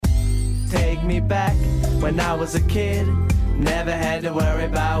Take me back when I was a kid. Never had to worry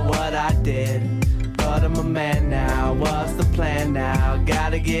about what I did. But I'm a man now, what's the plan now?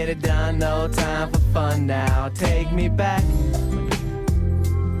 Gotta get it done, no time for fun now. Take me back.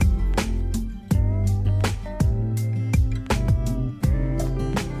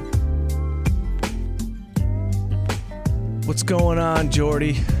 What's going on,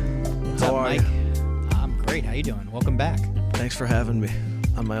 Jordy? What's up, Mike? I'm great. How you doing? Welcome back. Thanks for having me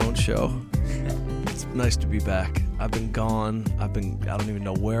on my own show. It's nice to be back. I've been gone. I don't even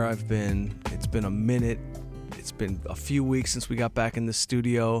know where I've been. It's been a minute. It's been a few weeks since we got back in the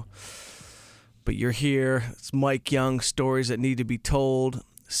studio. But you're here. It's Mike Young, Stories That Need to Be Told,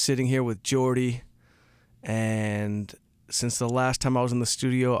 sitting here with Jordy. And since the last time I was in the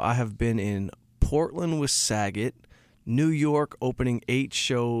studio, I have been in Portland with Saget, New York opening 8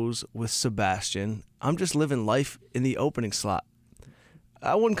 shows with Sebastian. I'm just living life in the opening slot.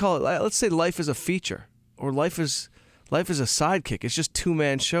 I wouldn't call it, let's say life is a feature, or life is a sidekick. It's just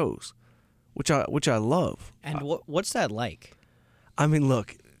 2-man shows, which I love. And what's that like? I mean,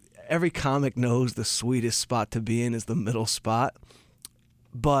 look, every comic knows the sweetest spot to be in is the middle spot,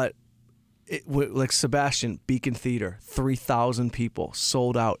 but like Sebastian, Beacon Theater, 3,000 people,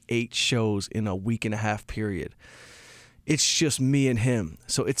 sold out 8 shows in a week and a half period. It's just me and him,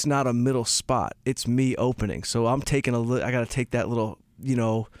 so it's not a middle spot. It's me opening, so I'm taking I got to take that little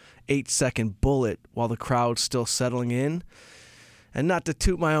 8-second bullet while the crowd's still settling in. And not to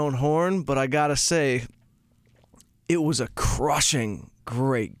toot my own horn, but I gotta say, it was a crushing,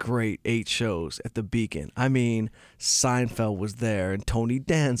 great 8 shows at the Beacon. I mean, Seinfeld was there, and Tony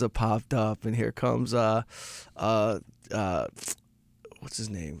Danza popped up, and here comes what's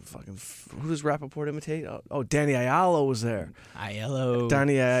his name? Who does Rappaport imitate? Oh, Danny Aiello was there. Aiello.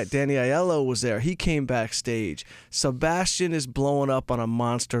 Danny Aiello was there. He came backstage. Sebastian is blowing up on a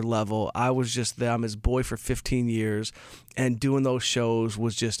monster level. I was just there. I'm his boy for 15 years, and doing those shows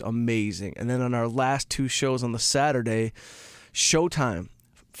was just amazing. And then on our last 2 shows on the Saturday, Showtime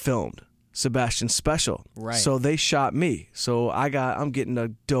filmed Sebastian's special. Right. So they shot me. So I'm getting a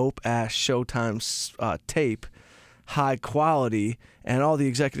dope ass Showtime tape, high quality, and all the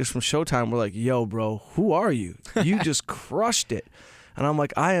executives from Showtime were like, yo, bro, who are you? You just crushed it. And I'm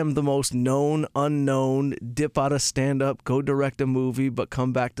like, I am the most known, unknown, dip out of stand-up, go direct a movie, but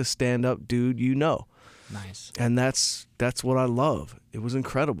come back to stand-up dude, you know. Nice. And that's what I love. It was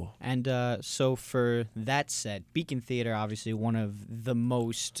incredible. And so for that set, Beacon Theater, obviously one of the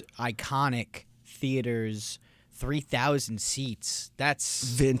most iconic theaters, 3,000 seats. That's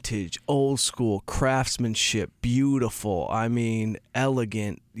vintage, old school, craftsmanship, beautiful. I mean,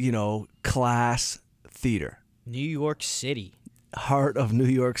 elegant, class theater. New York City. Heart of New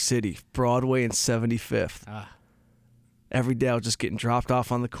York City, Broadway and 75th. Every day I was just getting dropped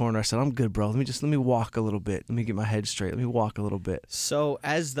off on the corner. I said, I'm good, bro. Let me walk a little bit. Let me get my head straight. Let me walk a little bit. So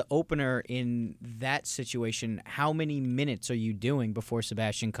as the opener in that situation, how many minutes are you doing before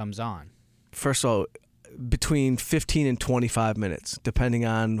Sebastian comes on? First of all, between 15 and 25 minutes, depending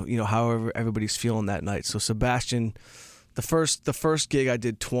on, however everybody's feeling that night. So Sebastian, the first gig I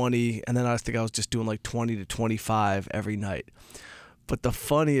did 20, and then I think I was just doing like 20 to 25 every night. But the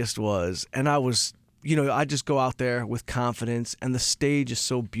funniest was, and I was, I just go out there with confidence, and the stage is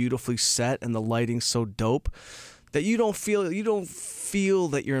so beautifully set and the lighting's so dope that you don't have to feel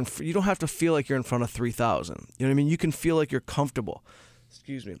like you're in front of 3,000. You know what I mean? You can feel like you're comfortable.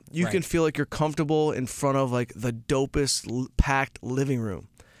 Excuse me. You can feel like you're comfortable in front of like the dopest packed living room,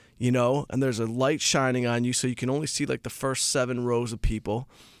 and there's a light shining on you, so you can only see like the first 7 rows of people,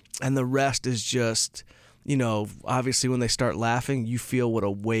 and the rest is just, obviously when they start laughing, you feel what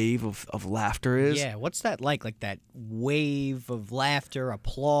a wave of laughter is. Yeah, what's that like? Like that wave of laughter,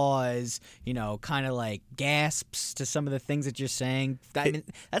 applause, kind of like gasps to some of the things that you're saying.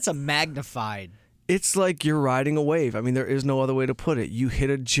 That's a magnified. It's like you're riding a wave. I mean, there is no other way to put it. You hit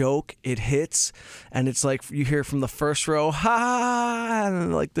a joke, it hits, and it's like you hear from the first row, ha, and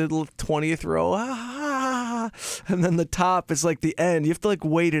then like the 20th row, ha, and then the top is like the end. You have to like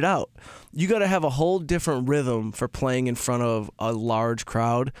wait it out. You got to have a whole different rhythm for playing in front of a large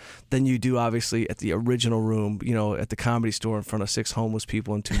crowd than you do, obviously, at the original room, at the Comedy Store in front of 6 homeless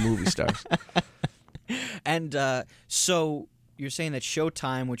people and 2 movie stars. And so you're saying that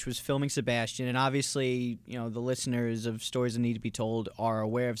Showtime, which was filming Sebastian, and obviously, the listeners of Stories That Need to Be Told are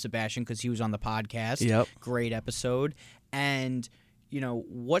aware of Sebastian because he was on the podcast. Yep. Great episode. And,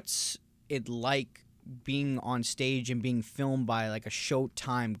 what's it like being on stage and being filmed by like a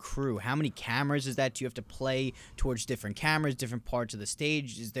Showtime crew? How many cameras is that? Do you have to play towards different cameras, different parts of the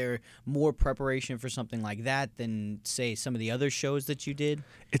stage? Is there more preparation for something like that than, say, some of the other shows that you did?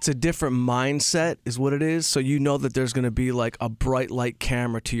 It's a different mindset is what it is. So you know that there's going to be like a bright light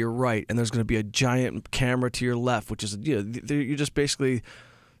camera to your right, and there's going to be a giant camera to your left, which is, you know, you're just basically...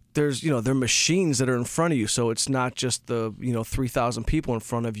 There's, you know, they're machines that are in front of you, so it's not just the, you know, 3,000 people in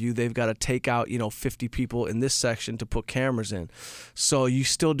front of you. They've got to take out, you know, 50 people in this section to put cameras in. So you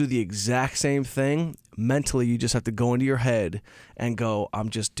still do the exact same thing. Mentally, you just have to go into your head and go, I'm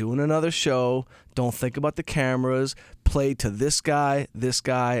just doing another show. Don't think about the cameras. Play to this guy, and this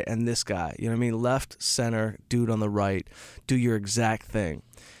guy. You know what I mean? Left, center, dude on the right. Do your exact thing.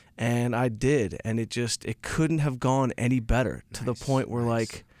 And I did, and it couldn't have gone any better to the point where,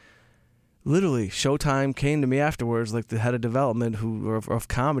 like, literally, Showtime came to me afterwards, like the head of development of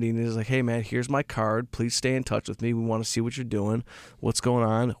comedy, and he's like, hey, man, here's my card. Please stay in touch with me. We want to see what you're doing. What's going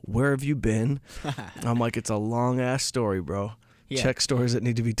on? Where have you been? I'm like, it's a long-ass story, bro. Yeah. Check Stories That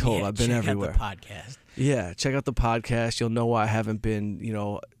Need to Be Told. Yeah, I've been everywhere. Check out the podcast. Yeah, check out the podcast. You'll know why I haven't been, you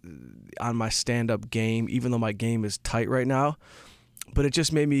know, on my stand-up game, even though my game is tight right now. But it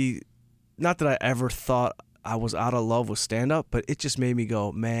just made me, not that I ever thought I was out of love with stand-up, but it just made me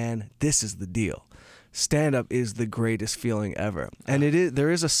go, man, this is the deal. Stand-up is the greatest feeling ever. And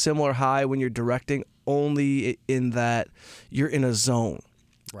there is a similar high when you're directing, only in that you're in a zone.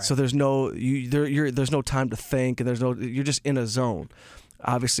 Right. So there's no time to think, and you're just in a zone.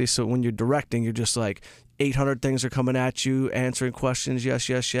 Obviously, so when you're directing, you're just like 800 things are coming at you, answering questions, yes,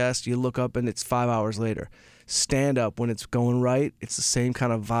 yes, yes. You look up and it's 5 hours later. Stand-up, when it's going right, it's the same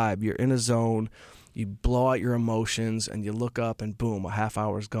kind of vibe. You're in a zone. You blow out your emotions, and you look up, and boom, a half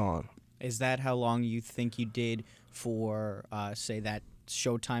hour's gone. Is that how long you think you did for, say, that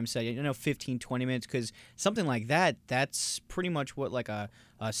Showtime set? 15, 20 minutes? Because something like that, that's pretty much what like a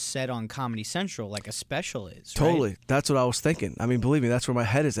set on Comedy Central, like a special is, right? Totally. That's what I was thinking. I mean, believe me, that's where my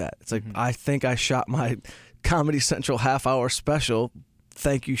head is at. It's like, I think I shot my Comedy Central half-hour special.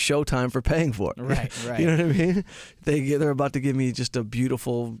 Thank you, Showtime, for paying for it. Right. You know what I mean? They're about to give me just a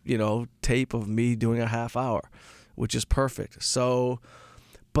beautiful, you know, tape of me doing a half hour, which is perfect. So,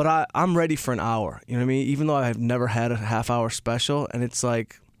 but I'm ready for an hour. You know what I mean? Even though I've never had a half hour special, and it's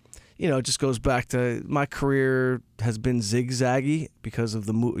like, you know, it just goes back to my career has been zigzaggy because of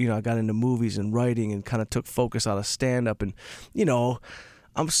I got into movies and writing and kind of took focus out of stand-up, and, you know,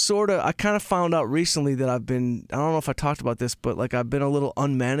 I kind of found out recently that I don't know if I talked about this, but like I've been a little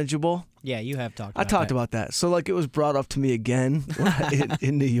unmanageable. Yeah, you have talked about that. I talked about that. So like it was brought up to me again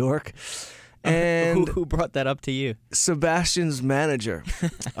in New York. And who brought that up to you? Sebastian's manager.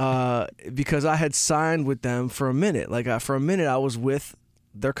 Because I had signed with them for a minute. Like for a minute I was with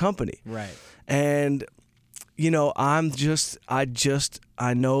their company. Right. And you know, I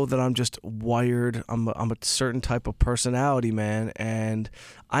know that I'm just wired. I'm a certain type of personality, man, and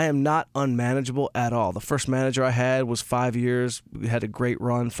I am not unmanageable at all. The first manager I had was 5 years. We had a great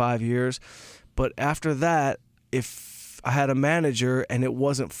run, 5 years. But after that, if I had a manager and it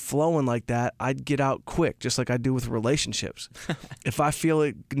wasn't flowing like that, I'd get out quick, just like I do with relationships. If I feel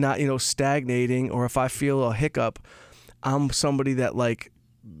it not, you know, stagnating, or if I feel a hiccup, I'm somebody that like,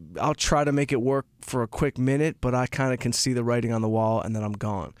 I'll try to make it work for a quick minute, but I kind of can see the writing on the wall, and then I'm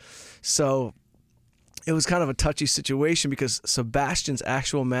gone. So it was kind of a touchy situation because Sebastian's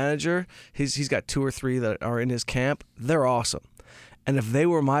actual manager, he's got 2 or 3 that are in his camp. They're awesome. And if they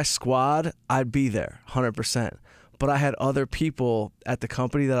were my squad, I'd be there 100%. But I had other people at the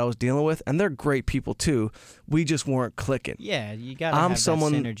company that I was dealing with, and they're great people too. We just weren't clicking. Yeah, you gotta have that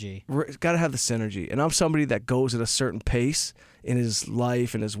synergy. Gotta have the synergy. And I'm somebody that goes at a certain pace in his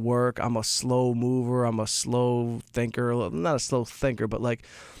life and his work. I'm a slow mover. I'm a slow thinker. I'm not a slow thinker, but like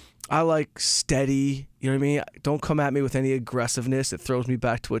I like steady. You know what I mean? Don't come at me with any aggressiveness. It throws me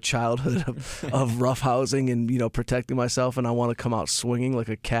back to a childhood of roughhousing and, you know, protecting myself, and I want to come out swinging like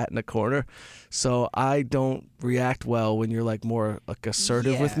a cat in a corner. So I don't react well when you're like more like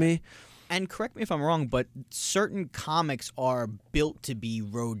assertive with me. And correct me if I'm wrong, but certain comics are built to be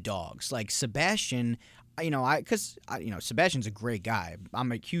road dogs. Like Sebastian, Sebastian's a great guy.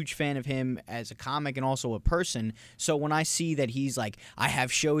 I'm a huge fan of him as a comic and also a person. So when I see that he's like, I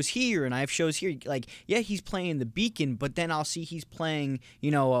have shows here and I have shows here, like, yeah, he's playing the Beacon, but then I'll see he's playing,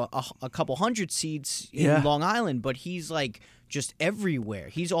 you know, a couple hundred seats in Long Island, but he's like just everywhere.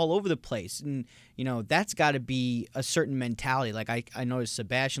 He's all over the place. And, you know, that's got to be a certain mentality. Like I noticed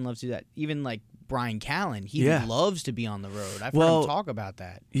Sebastian loves to do that. Even like Brian Callen, he loves to be on the road. I've heard him talk about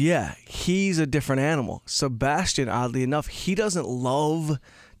that. Yeah, he's a different animal. Sebastian, oddly enough, he doesn't love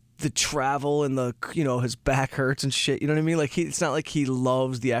the travel and the, you know, his back hurts and shit. You know what I mean? Like it's not like he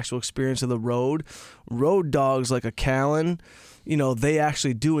loves the actual experience of the road. Road dogs like a Callan, you know, they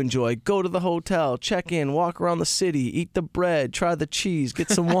actually do enjoy. Go to the hotel, check in, walk around the city, eat the bread, try the cheese, get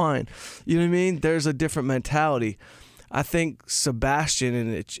some wine. You know what I mean? There's a different mentality. I think Sebastian,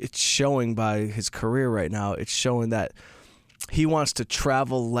 and it's showing by his career right now, it's showing that he wants to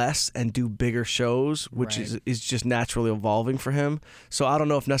travel less and do bigger shows, which is just naturally evolving for him. So I don't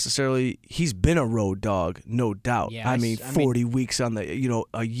know if necessarily he's been a road dog, no doubt. Yeah, I mean, 40 weeks on the, you know,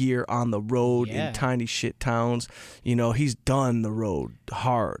 a year on the road in tiny shit towns. You know, he's done the road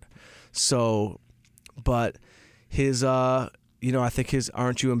hard. So, but his, you know, I think his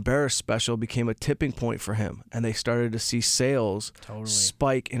Aren't You Embarrassed special became a tipping point for him, and they started to see sales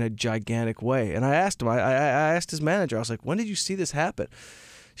spike in a gigantic way. And I asked him, I asked his manager, I was like, when did you see this happen?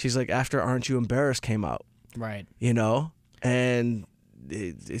 She's like, after Aren't You Embarrassed came out. Right. You know? And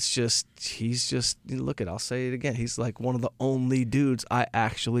it's just, he's just, look I'll say it again, he's like one of the only dudes I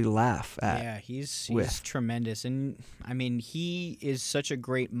actually laugh at. Yeah, he's tremendous. And I mean, he is such a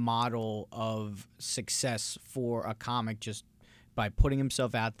great model of success for a comic, just by putting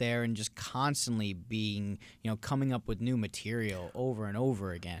himself out there and just constantly being, you know, coming up with new material over and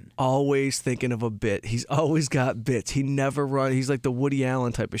over again. Always thinking of a bit. He's always got bits. He never runs. He's like the Woody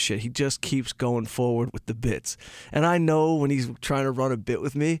Allen type of shit. He just keeps going forward with the bits. And I know when he's trying to run a bit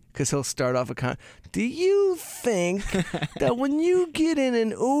with me, because he'll start off do you think that when you get in an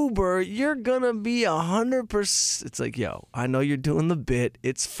Uber, you're going to be 100%? It's like, yo, I know you're doing the bit.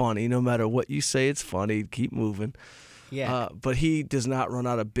 It's funny. No matter what you say, it's funny. Keep moving. Yeah. But he does not run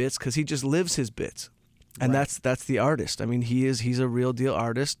out of bits because he just lives his bits. And that's the artist. I mean, he's a real deal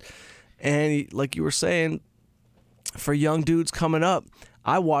artist. And like you were saying, for young dudes coming up,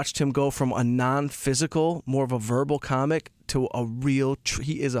 I watched him go from a non-physical, more of a verbal comic to a real,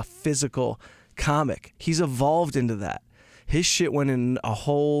 he is a physical comic. He's evolved into that. His shit went in a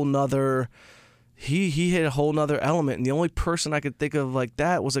whole nother... He hit a whole nother element, and the only person I could think of like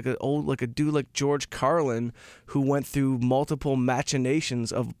that was like a dude like George Carlin, who went through multiple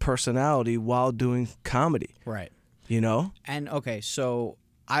machinations of personality while doing comedy. Right. You know? And okay, so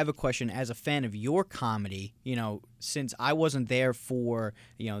I have a question. As a fan of your comedy, you know, since I wasn't there for,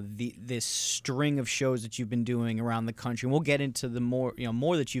 you know, this string of shows that you've been doing around the country, and we'll get into the more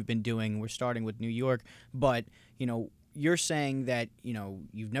that you've been doing. We're starting with New York, but you know, you're saying that, you know,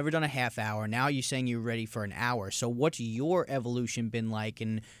 you've never done a half hour. Now you're saying you're ready for an hour. So what's your evolution been like?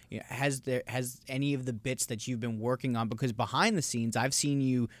 And you know, has any of the bits that you've been working on? Because behind the scenes, I've seen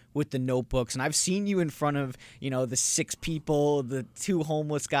you with the notebooks, and I've seen you in front of, you know, the 6 people, the 2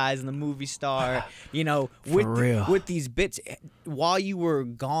 homeless guys, and the movie star. You know, with these bits. While you were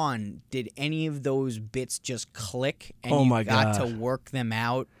gone, did any of those bits just click and you got to work them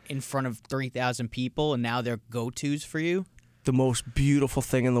out in front of 3,000 people, and now they're go-tos for you? The most beautiful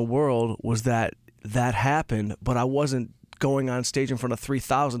thing in the world was that happened, but I wasn't going on stage in front of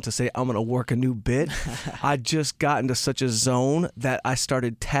 3,000 to say I'm going to work a new bit. I just got into such a zone that I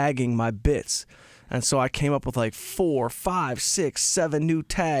started tagging my bits. And so I came up with like 4, 5, 6, 7 new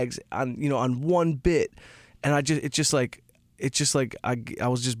tags on one bit. And I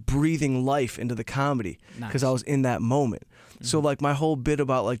was just breathing life into the comedy because I was in that moment. Mm-hmm. So like my whole bit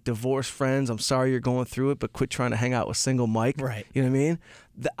about like divorced friends, I'm sorry you're going through it, but quit trying to hang out with single Mike. Right. You know what I mean?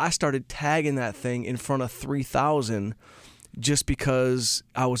 I started tagging that thing in front of 3,000 just because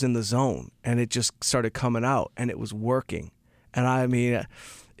I was in the zone, and it just started coming out, and it was working. And I mean,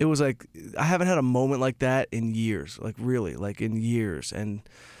 it was like, I haven't had a moment like that in years, like really, like in years. And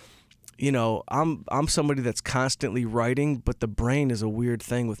you know, I'm somebody that's constantly writing, but the brain is a weird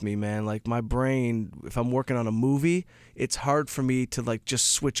thing with me, man. Like my brain, if I'm working on a movie, it's hard for me to like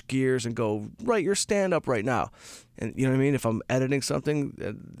just switch gears and go, write your stand-up right now. And you know what I mean? If I'm editing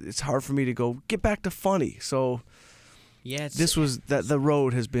something, it's hard for me to go, get back to funny. So yeah, the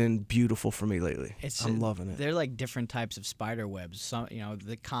road has been beautiful for me lately. I'm loving it. They're like different types of spider webs. Some, you know,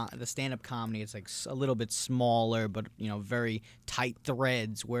 the stand-up comedy, it's like a little bit smaller, but you know, very tight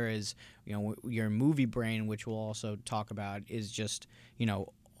threads. Whereas, you know, your movie brain, which we'll also talk about, is just, you know,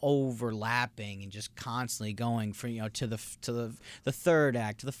 overlapping and just constantly going from, you know, to the third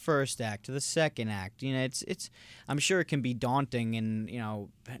act, to the first act, to the second act. You know, it's I'm sure it can be daunting, and you know,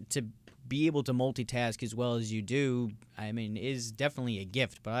 to be able to multitask as well as you do, I mean, is definitely a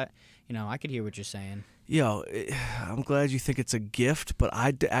gift. But I could hear what you're saying. Yo, I'm glad you think it's a gift, but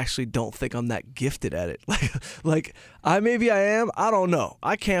I actually don't think I'm that gifted at it. Like maybe I am. I don't know.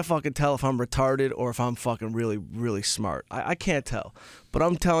 I can't fucking tell if I'm retarded or if I'm fucking really, really smart. I can't tell. But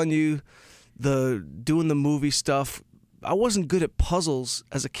I'm telling you, doing the movie stuff I wasn't good at puzzles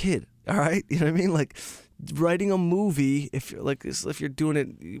as a kid. All right, you know what I mean? Like writing a movie, if you're doing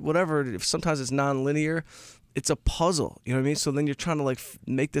it, whatever. If sometimes it's non-linear, it's a puzzle. You know what I mean? So then you're trying to like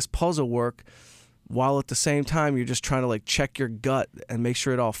make this puzzle work, while at the same time you're just trying to like check your gut and make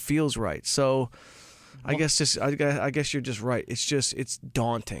sure it all feels right. So I guess you're just right. It's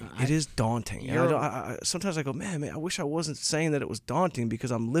daunting. It is daunting. And sometimes I go, man, I wish I wasn't saying that it was daunting because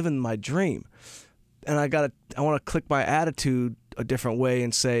I'm living my dream. And I want to click my attitude a different way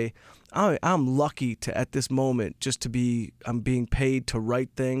and say, I'm lucky to at this moment I'm being paid to write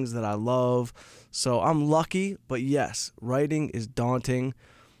things that I love. So I'm lucky, but yes, writing is daunting.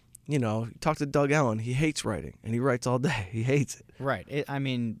 You know, talk to Doug Ellen. He hates writing, and he writes all day. He hates it. Right. I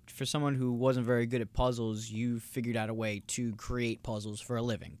mean, for someone who wasn't very good at puzzles, you figured out a way to create puzzles for a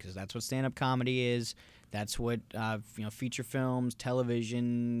living, because that's what stand-up comedy is. That's what feature films,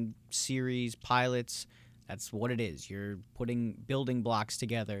 television, series, pilots. That's what it is. You're putting building blocks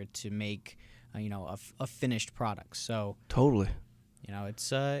together to make a finished product. So totally.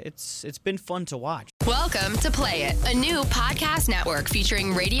 It's been fun to watch. Welcome to Play It, a new podcast network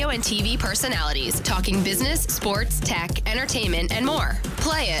featuring radio and TV personalities talking business, sports, tech, entertainment, and more.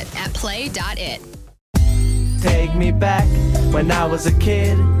 Play it at play.it. Take me back when I was a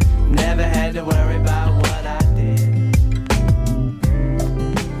kid. Never had to worry about what I did.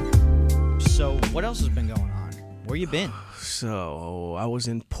 So, what else has been going on? Where you been? So, I was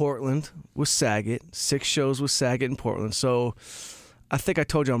in Portland with Saget. 6 shows with Saget in Portland. So, I think I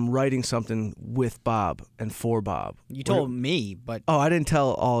told you I'm writing something with Bob and for Bob. You told me, but... Oh, I didn't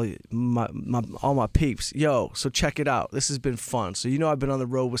tell all my peeps. Yo, so check it out. This has been fun. So I've been on the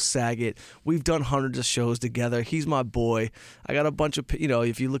road with Saget. We've done hundreds of shows together. He's my boy. I got a bunch of...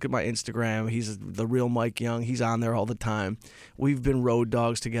 if you look at my Instagram, he's the real Mike Young. He's on there all the time. We've been road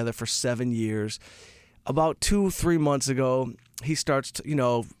dogs together for 7 years. About 2-3 months ago, he starts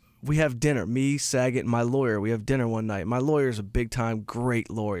to... we have dinner, me, Saget, and my lawyer. We have dinner one night. My lawyer's a big-time, great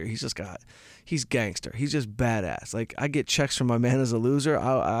lawyer. He's gangster. He's just badass. Like, I get checks from my man as a loser.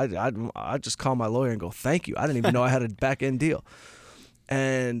 I just call my lawyer and go, thank you. I didn't even know I had a back-end deal.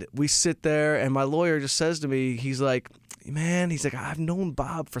 And we sit there, and my lawyer just says to me, he's like, I've known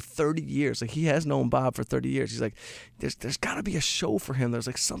Bob for 30 years. Like, he has known Bob for 30 years. He's like, there's got to be a show for him. There's,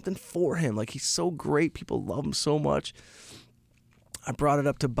 like, something for him. Like, he's so great. People love him so much. I brought it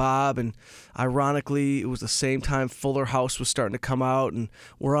up to Bob, and ironically, it was the same time Fuller House was starting to come out, and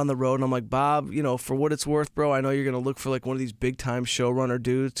we're on the road, and I'm like, Bob, for what it's worth, bro, I know you're going to look for, like, one of these big-time showrunner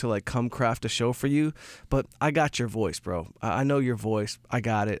dudes to, like, come craft a show for you, but I got your voice, bro. I know your voice. I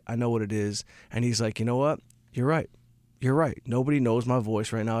got it. I know what it is. And he's like, you know what? You're right. You're right. Nobody knows my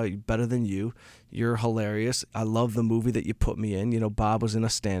voice right now better than you. You're hilarious. I love the movie that you put me in. Bob was in A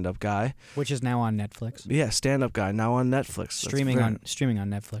Stand-Up Guy, which is now on Netflix. Yeah, Stand-Up Guy now on Netflix. Streaming on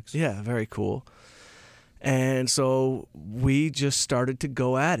Netflix. Yeah, very cool. And so we just started to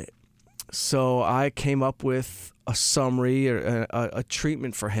go at it. So I came up with a summary or a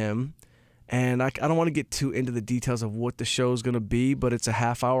treatment for him. And I don't want to get too into the details of what the show is going to be, but it's a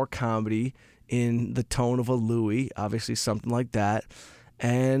half-hour comedy in the tone of a Louis, obviously something like that.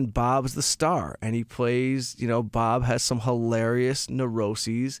 And Bob's the star, and he plays, Bob has some hilarious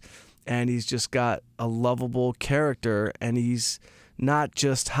neuroses, and he's just got a lovable character, and he's not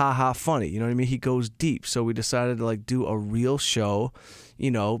just ha-ha funny, you know what I mean? He goes deep. So we decided to, like, do a real show,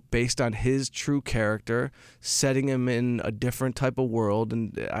 based on his true character, setting him in a different type of world,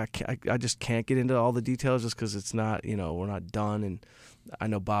 and I just can't get into all the details just because it's not, we're not done, and I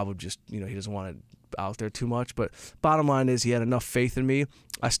know Bob would just, he doesn't want it out there too much, but bottom line is he had enough faith in me.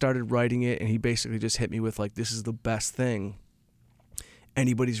 I started writing it, and he basically just hit me with, like, this is the best thing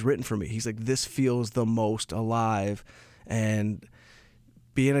anybody's written for me. He's like, this feels the most alive. And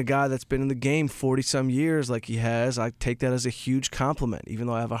being a guy that's been in the game 40-some years like he has, I take that as a huge compliment. Even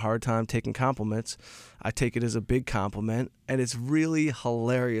though I have a hard time taking compliments, I take it as a big compliment. And it's really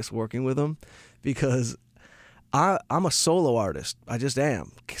hilarious working with him because I'm a solo artist. I just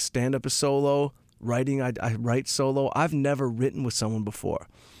am. Stand-up is solo. Writing, I write solo. I've never written with someone before.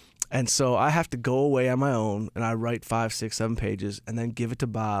 And so I have to go away on my own, and I write 5, 6, 7 pages, and then give it to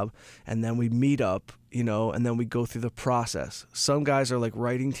Bob, and then we meet up, and then we go through the process. Some guys are like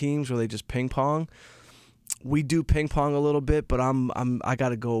writing teams where they just ping pong. We do ping pong a little bit, but I got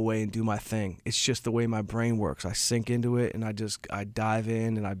to go away and do my thing. It's just the way my brain works. I sink into it, and I dive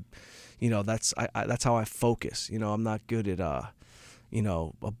in, and that's how I focus. I'm not good at a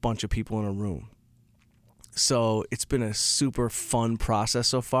bunch of people in a room. So it's been a super fun process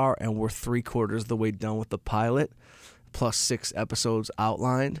so far, and we're 3/4 of the way done with the pilot, plus 6 episodes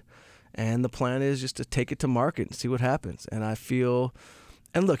outlined. And the plan is just to take it to market and see what happens. And I feel,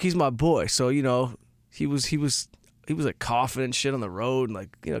 and look, he's my boy. So, you know, he was like coughing and shit on the road and like,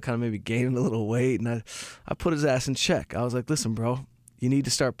 you know, kind of maybe gaining a little weight. And I put his ass in check. I was like, listen, bro, you need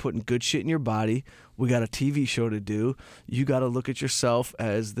to start putting good shit in your body. We got a TV show to do. You got to look at yourself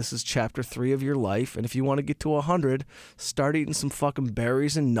as this is chapter 3 of your life. And if you want to get to 100, start eating some fucking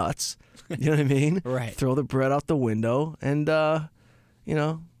berries and nuts. You know what I mean? Right. Throw the bread out the window and, you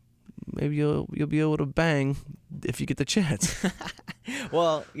know, maybe you'll be able to bang if you get the chance.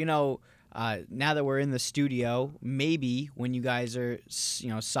 Well, you know, now that we're in the studio, maybe when you guys are, you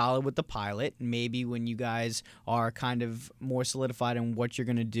know, solid with the pilot, maybe when you guys are kind of more solidified in what you're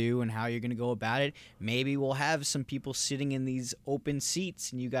going to do and how you're going to go about it, maybe we'll have some people sitting in these open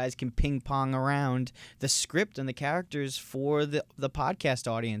seats and you guys can ping pong around the script and the characters for the podcast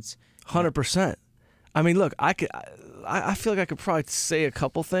audience. 100%. I mean, look, I feel like I could probably say a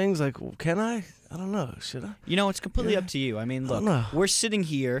couple things. Like, can I? I don't know. Should I? You know, it's completely up to you. I mean, look, we're sitting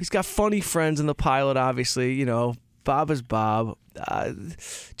here. He's got funny friends in the pilot, obviously. You know, Bob is Bob.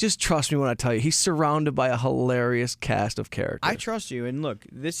 Just trust me when I tell you, he's surrounded by a hilarious cast of characters. I trust you. And look,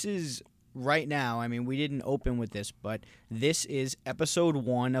 this is right now. I mean, we didn't open with this, but this is episode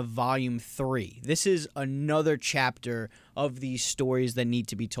 1 of volume 3. This is another chapter of these stories that need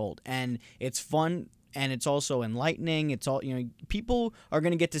to be told. And it's fun. And it's also enlightening. It's all, you know, people are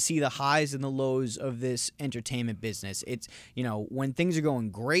going to get to see the highs and the lows of this entertainment business. It's, you know, when things are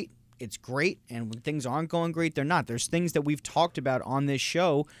going great, it's great. And when things aren't going great, they're not. There's things that we've talked about on this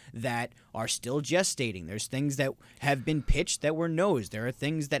show that are still gestating. There's things that have been pitched that were no's. There are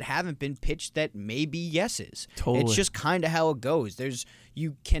things that haven't been pitched that may be yeses. Totally. It's just kind of how it goes.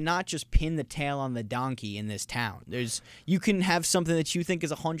 You cannot just pin the tail on the donkey in this town. You can have something that you think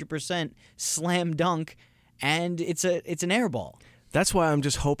is 100% slam dunk, and it's an airball. That's why I'm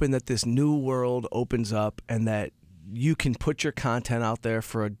just hoping that this new world opens up and that you can put your content out there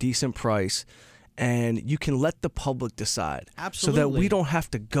for a decent price and you can let the public decide. Absolutely. So that we don't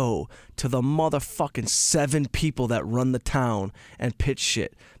have to go to the motherfucking 7 people that run the town and pitch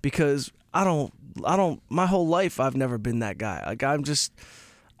shit. Because I don't, my whole life I've never been that guy. Like I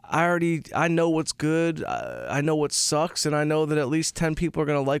know what's good, I know what sucks, and I know that at least 10 people are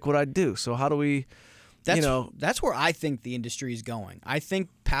going to like what I do. So how do we... That's where I think the industry is going. I think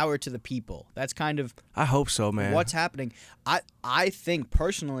power to the people. That's kind of I hope so, man. What's happening. I think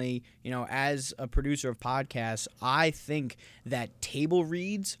personally, you know, as a producer of podcasts, I think that table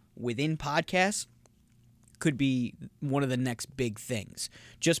reads within podcasts could be one of the next big things.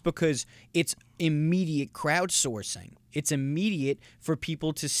 Just because it's immediate crowdsourcing. It's immediate for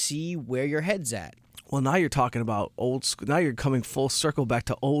people to see where your head's at. Well, now you're talking about old school. Now you're coming full circle back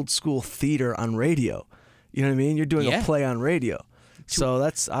to old school theater on radio. You know what I mean? You're doing a play on radio. So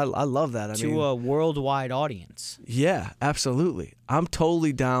that's I love that. I mean, a worldwide audience. Yeah, absolutely. I'm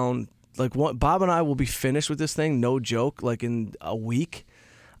totally down. Like Bob and I will be finished with this thing, no joke, like in a week.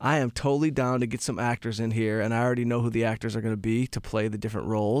 I am totally down to get some actors in here, and I already know who the actors are going to be to play the different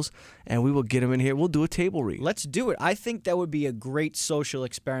roles, and we will get them in here. We'll do a table read. Let's do it. I think that would be a great social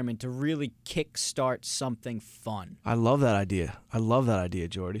experiment to really kickstart something fun. I love that idea.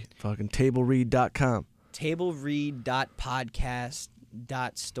 Jordy. Fucking tableread.com.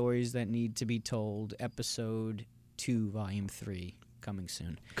 Tableread.podcast.stories that need to be told, episode 2, volume 3, coming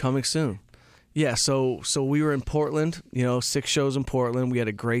soon. Yeah, so we were in Portland, 6 shows in Portland. We had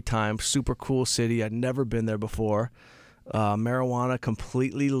a great time, super cool city. I'd never been there before. Marijuana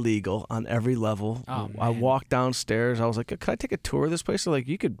completely legal on every level. Oh, I walked downstairs. I was like, can I take a tour of this place? They're like,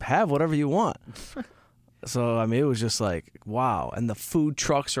 you could have whatever you want. So, I mean, it was just like, wow. And the food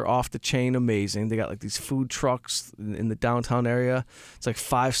trucks are off the chain amazing. They got like these food trucks in the downtown area. It's like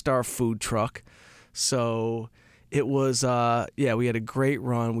 5-star food truck. So... It was, we had a great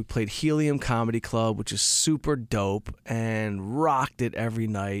run. We played Helium Comedy Club, which is super dope, and rocked it every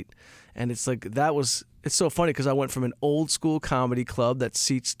night. And it's like, it's so funny because I went from an old school comedy club that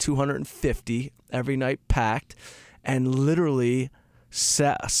seats 250 every night packed, and literally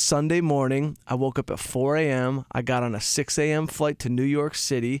Sunday morning, I woke up at 4 a.m. I got on a 6 a.m. flight to New York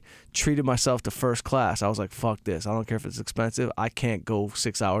City, treated myself to first class. I was like, fuck this. I don't care if it's expensive. I can't go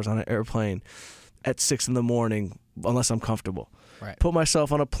 6 hours on an airplane at 6 in the morning unless I'm comfortable. Right. Put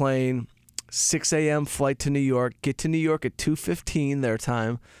myself on a plane, 6 a.m. flight to New York, get to New York at 2:15 their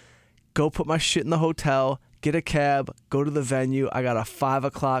time, go put my shit in the hotel, get a cab, go to the venue. I got a 5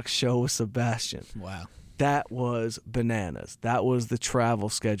 o'clock show with Sebastian. Wow. That was bananas. That was the travel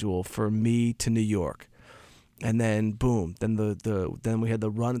schedule for me to New York. And then boom, then we had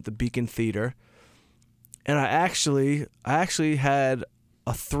the run at the Beacon Theater. And I actually had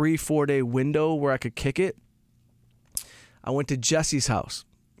a 3-4 day window where I could kick it, I went to Jesse's house.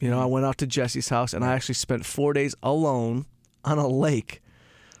 I went out to Jesse's house, and I actually spent 4 days alone on a lake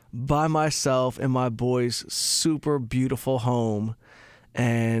by myself in my boy's super beautiful home,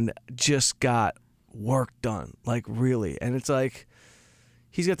 and just got work done, like really. And it's like,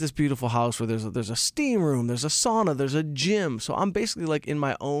 he's got this beautiful house where there's a steam room, there's a sauna, there's a gym. So I'm basically like in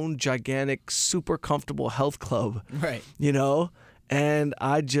my own gigantic, super comfortable health club, Right. And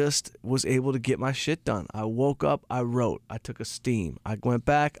I just was able to get my shit done. I woke up, I wrote, I took a steam. I went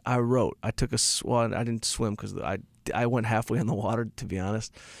back, I wrote. I took well, I didn't swim because I went halfway in the water, to be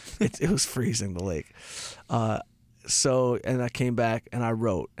honest. It was freezing, the lake. And I came back and I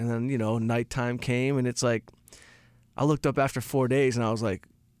wrote. And then, nighttime came, and it's like, I looked up after 4 days and I was like,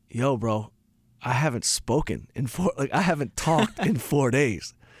 yo, bro, I haven't spoken I haven't talked in 4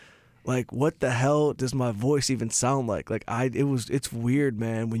 days. Like, what the hell does my voice even sound like? It's weird,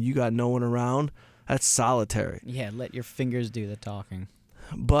 man. When you got no one around, that's solitary. Yeah, let your fingers do the talking.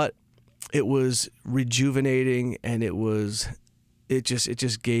 But it was rejuvenating, and it just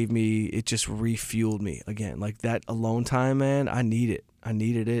refueled me again. Like, that alone time, man, I needed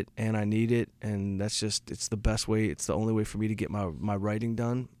it, and it's the best way. It's the only way for me to get my writing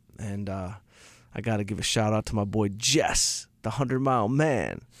done. And I got to give a shout out to my boy Jess, the 100-mile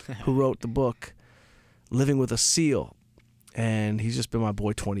man, who wrote the book Living with a Seal. And he's just been my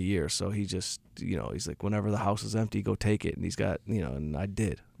boy 20 years. So he just, he's like, whenever the house is empty, go take it. And he's got, and I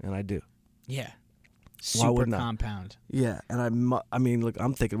did, and I do. Yeah. Why Super wouldn't I? compound. Yeah, and I mean, look,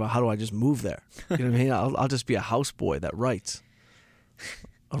 I'm thinking about, how do I just move there? You know what I mean? I'll just be a houseboy that writes.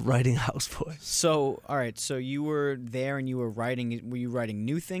 A writing houseboy. So, all right, so you were there and you were writing. Were you writing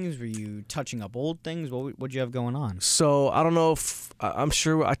new things? Were you touching up old things? What'd you have going on? So, I don't know if, I'm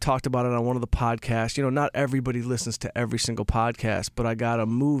sure I talked about it on one of the podcasts. Not everybody listens to every single podcast, but I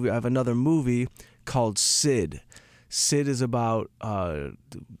have another movie called Sid. Sid is about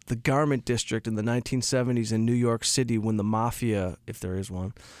the garment district in the 1970s in New York City, when the mafia, if there is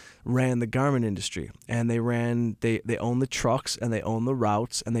one, ran the garment industry. And they owned the trucks, and they owned the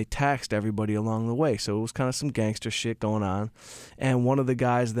routes, and they taxed everybody along the way. So it was kind of some gangster shit going on. And one of the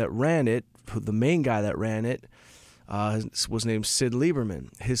guys that ran it, the main guy that ran it, was named Sid Lieberman.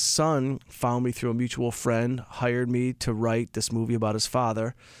 His son found me through a mutual friend, hired me to write this movie about his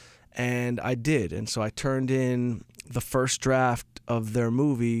father, and I did. And so I turned in the first draft of their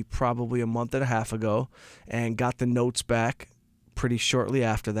movie probably a month and a half ago, and got the notes back pretty shortly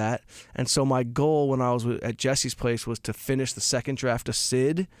after that. And so my goal when I was at Jesse's place was to finish the second draft of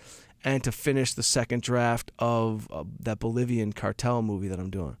Sid, and to finish the second draft of that Bolivian cartel movie that I'm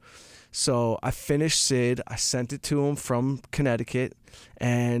doing. So I finished Sid. I sent it to him from Connecticut,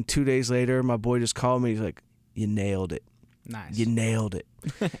 and 2 days later, my boy just called me. He's like, "You nailed it. Nice. You nailed it."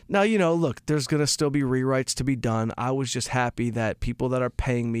 Now, look, there's going to still be rewrites to be done. I was just happy that people that are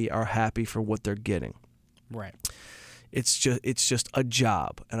paying me are happy for what they're getting. Right. It's just a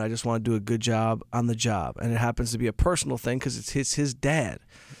job, and I just want to do a good job on the job. And it happens to be a personal thing because it's his dad.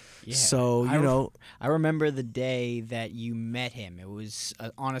 Yeah. So, I remember the day that you met him. It was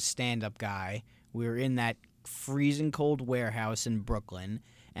on a stand-up guy. We were in that freezing cold warehouse in Brooklyn,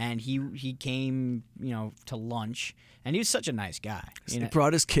 and he came, to lunch, and he was such a nice guy. He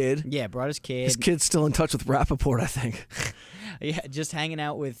brought his kid. Yeah, brought his kid. His kid's still in touch with Rappaport, I think. Yeah, just hanging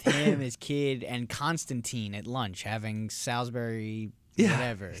out with him, his kid, and Constantine at lunch, having Salisbury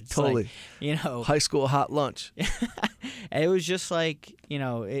whatever. It's totally. Like, high school hot lunch. It was just like,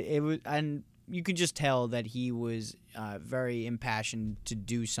 it was, and you could just tell that he was very impassioned to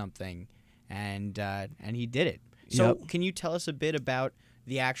do something, and he did it. So Can you tell us a bit about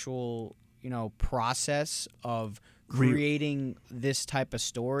the actual, process of creating this type of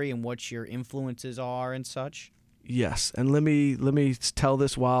story and what your influences are and such? Yes, and let me tell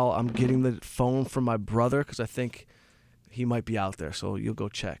this while I'm getting the phone from my brother, because I think he might be out there. So you'll go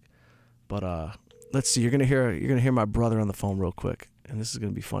check. But let's see. You're gonna hear my brother on the phone real quick, and this is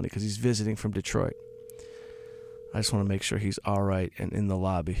gonna be funny because he's visiting from Detroit. I just want to make sure he's all right and in the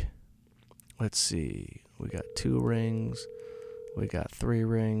lobby. Let's see. We got 2 rings. We got 3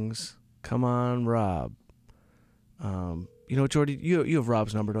 rings. Come on, Rob. Jordy, you have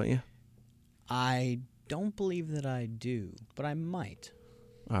Rob's number, don't you? I don't believe that I do, but I might.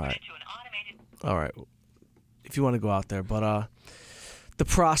 All right. If you want to go out there, but the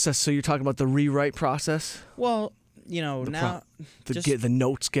process. So you're talking about the rewrite process? Well, now the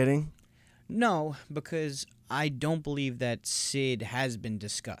notes getting. No, because I don't believe that Sid has been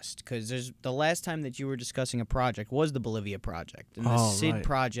discussed. Because the last time that you were discussing a project was the Bolivia project, and the Sid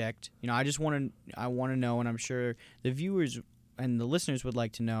project. I want to know, and I'm sure the viewers and the listeners would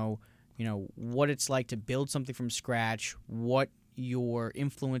like to know, what it's like to build something from scratch, what your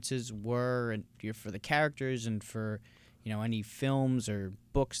influences were and for the characters and for, any films or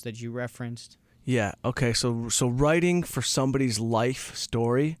books that you referenced. Yeah. Okay. So writing for somebody's life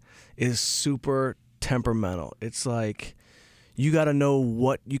story is super temperamental. It's like you got to know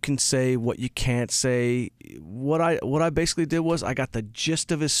what you can say, what you can't say. What I basically did was I got the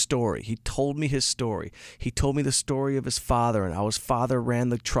gist of his story. He told me his story. He told me the story of his father and how his father ran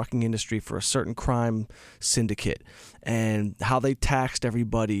the trucking industry for a certain crime syndicate, and how they taxed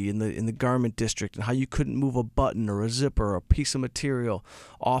everybody in the garment district, and how you couldn't move a button or a zipper or a piece of material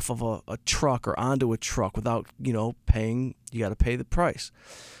off of a truck or onto a truck without, paying. You got to pay the price.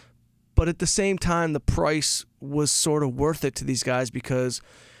 But at the same time, the price was sort of worth it to these guys because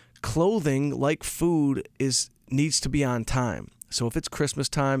clothing, like food, needs to be on time. So if it's Christmas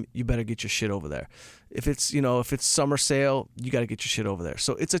time, you better get your shit over there. If it's summer sale, you got to get your shit over there.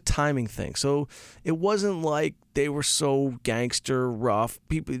 So it's a timing thing. So it wasn't like they were so gangster rough.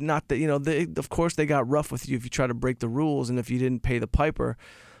 People, not that, of course they got rough with you if you try to break the rules and if you didn't pay the piper.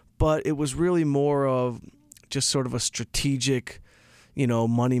 But it was really more of just sort of a strategic,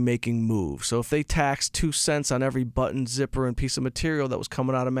 money-making move. So if they taxed 2 cents on every button, zipper, and piece of material that was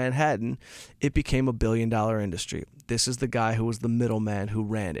coming out of Manhattan, it became a billion-dollar industry. This is the guy who was the middleman who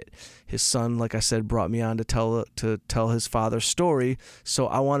ran it. His son, like I said, brought me on to tell his father's story. So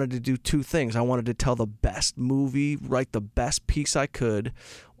I wanted to do 2 things. I wanted to tell the best movie, write the best piece I could,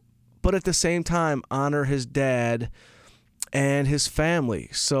 but at the same time honor his dad and his family.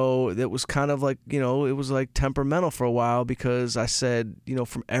 So it was kind of like, it was like temperamental for a while because I said,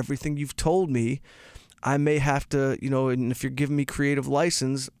 from everything you've told me, I may have to, and if you're giving me creative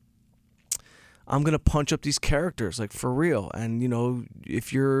license, I'm going to punch up these characters like for real. And,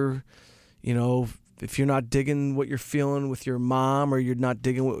 if you're not digging what you're feeling with your mom, or you're not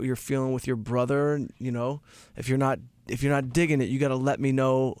digging what you're feeling with your brother, if you're not digging it, you got to let me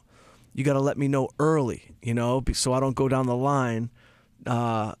know. You got to let me know early, so I don't go down the line,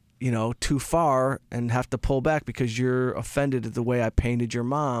 too far and have to pull back because you're offended at the way I painted your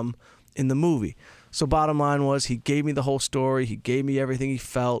mom in the movie. So bottom line was he gave me the whole story. He gave me everything he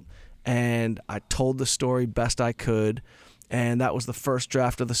felt, and I told the story best I could, and that was the first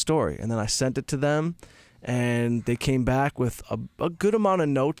draft of the story. And then I sent it to them, and they came back with a good amount of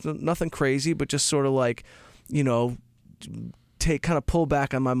notes, nothing crazy, but just sort of like, kind of pull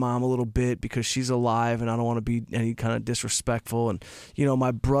back on my mom a little bit because she's alive and I don't want to be any kind of disrespectful. And,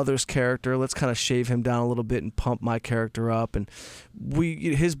 my brother's character, let's kind of shave him down a little bit and pump my character up. And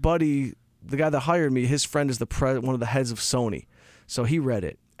his buddy, the guy that hired me, his friend is one of the heads of Sony. So he read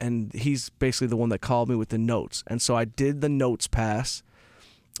it, and he's basically the one that called me with the notes. And so I did the notes pass,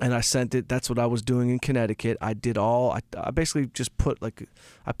 and I sent it. That's what I was doing in Connecticut. I basically just put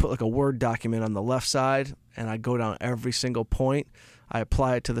a Word document on the left side, and I go down every single point. I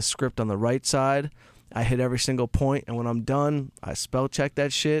apply it to the script on the right side. I hit every single point, and when I'm done, I spell check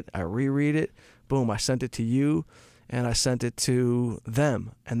that shit. I reread it. Boom, I sent it to you, and I sent it to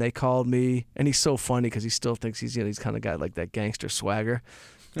them, and they called me. And he's so funny because he still thinks he's kind of got like that gangster swagger.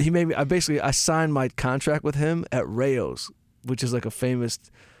 He made me. I signed my contract with him at Rayo's, which is like a famous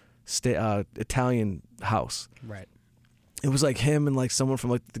Italian house. Right. It was like him and like someone from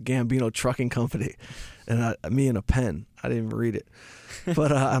like the Gambino Trucking Company, and me and a pen. I didn't even read it,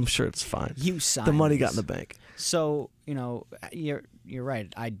 but I'm sure it's fine. You signed the money this. got in the bank. So you're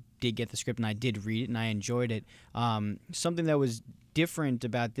right. I did get the script and I did read it and I enjoyed it. Something that was different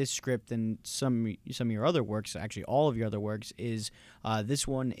about this script than some of your other works, actually all of your other works, is this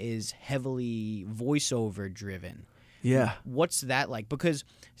one is heavily voiceover driven. Yeah. What's that like? Because,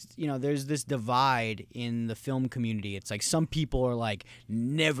 there's this divide in the film community. It's like some people are like,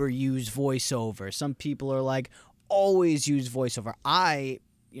 never use voiceover. Some people are like, always use voiceover. I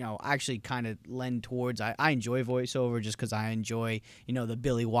actually kind of lend towards, I enjoy voiceover just because I enjoy, the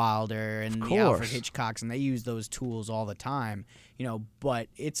Billy Wilder and the Alfred Hitchcocks, and they use those tools all the time, but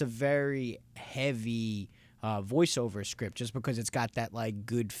it's a very heavy voiceover script just because it's got that like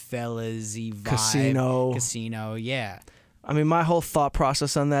Goodfellas-y vibe. Casino, yeah. I mean, my whole thought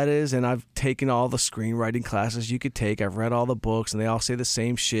process on that is, and I've taken all the screenwriting classes you could take, I've read all the books, and they all say the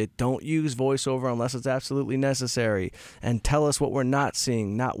same shit. Don't use voiceover unless it's absolutely necessary, and tell us what we're not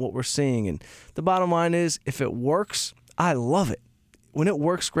seeing, not what we're seeing. And the bottom line is, if it works, I love it. When it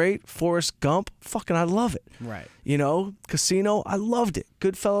works great, Forrest Gump, fucking I love it. Right. Casino, I loved it.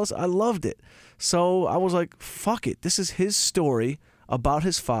 Goodfellas, I loved it. So I was like, fuck it. This is his story about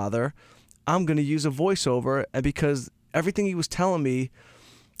his father. I'm going to use a voiceover, and because everything he was telling me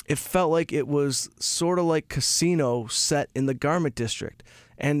it felt like it was sort of like Casino set in the garment district.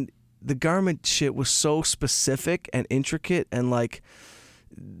 And the garment shit was so specific and intricate, and like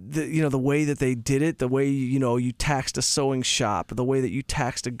the way that they did it, the way you taxed a sewing shop, the way that you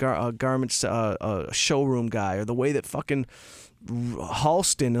taxed a garment showroom guy, or the way that fucking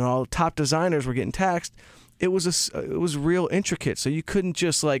Halston and all top designers were getting taxed. It was real intricate. So you couldn't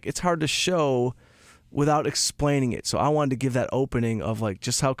just like, it's hard to show without explaining it. So I wanted to give that opening of like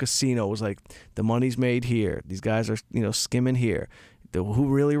just how Casino was like, the money's made here. These guys are skimming here. Who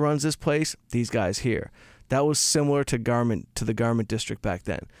really runs this place? These guys here. That was similar to the garment district back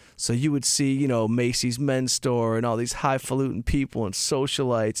then. So you would see, Macy's men's store and all these highfalutin people and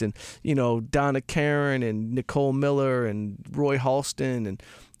socialites and, Donna Karan and Nicole Miller and Roy Halston and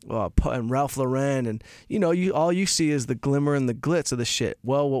Ralph Lauren, and all you see is the glimmer and the glitz of the shit.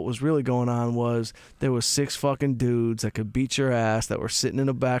 Well, what was really going on was there was 6 fucking dudes that could beat your ass that were sitting in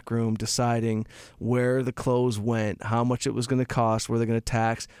a back room deciding where the clothes went, how much it was going to cost, where they're going to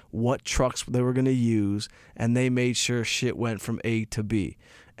tax, what trucks they were going to use, and they made sure shit went from A to B.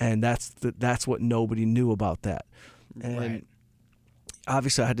 And that's what nobody knew about that. And Right.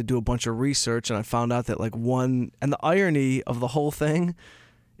 obviously I had to do a bunch of research, and I found out that and the irony of the whole thing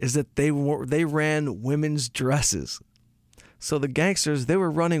is that they ran women's dresses. So the gangsters, they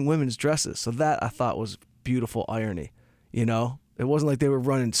were running women's dresses. So that I thought was beautiful irony. It wasn't like they were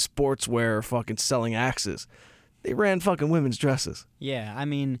running sportswear or fucking selling axes. They ran fucking women's dresses. Yeah, I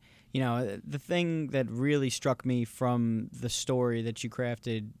mean, the thing that really struck me from the story that you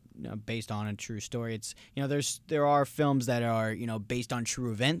crafted, based on a true story, it's there are films that are based on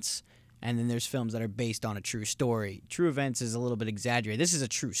true events, and then there's films that are based on a true story. True events is a little bit exaggerated. This is a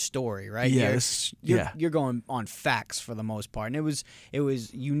true story, right? Yeah, You're going on facts for the most part, and it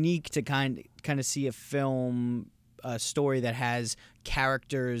was unique to kind of see a story that has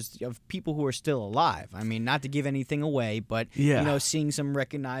characters of people who are still alive. I mean, not to give anything away, but seeing some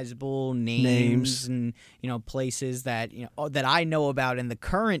recognizable names and places that that I know about in the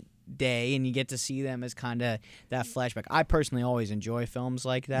current day, and you get to see them as kind of that flashback. I personally always enjoy films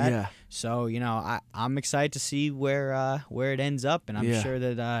like that. Yeah. So I'm excited to see where it ends up, and I'm sure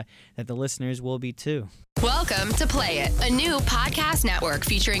that the listeners will be too. Welcome to Play It, a new podcast network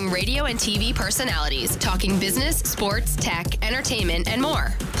featuring radio and TV personalities talking business, sports, tech, entertainment, and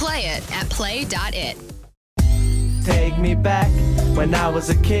more. Play it at play.it. Take me back when I was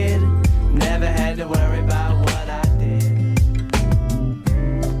a kid. Never had to worry about what I did.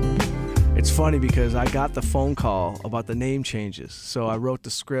 It's funny because I got the phone call about the name changes. So I wrote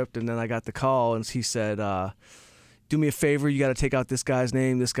the script, and then I got the call, and he said, do me a favor, you got to take out this guy's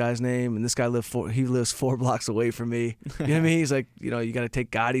name, and this guy lives 4 blocks away from me. You know what I mean? He's like, you got to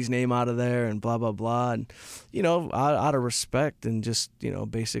take Gotti's name out of there and blah, blah, blah. And, out of respect and just,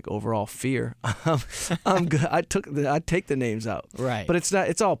 basic overall fear, I'm good. I take the names out. Right. But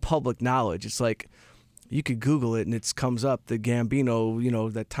it's all public knowledge. It's like, you could Google it and it comes up. The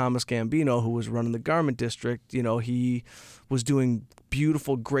Gambino, that Thomas Gambino, who was running the garment district, he was doing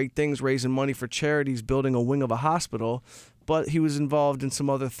beautiful, great things, raising money for charities, building a wing of a hospital, but he was involved in some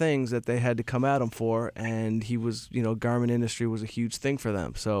other things that they had to come at him for, and he was, garment industry was a huge thing for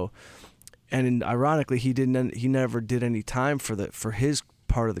them. So, and ironically, he never did any time for his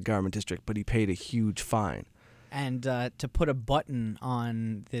part of the garment district, but he paid a huge fine. And to put a button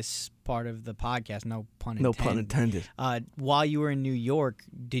on this part of the podcast, no pun intended. No pun intended. While you were in New York,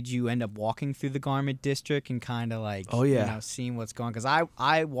 did you end up walking through the garment district and kind of like, seeing what's going on? Because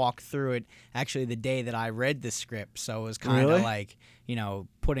I walked through it actually the day that I read the script, so it was kind of like,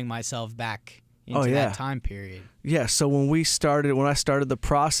 putting myself back into that time period. Yeah, so when I started the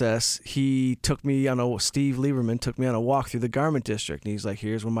process, Steve Lieberman took me on a walk through the garment district, and he's like,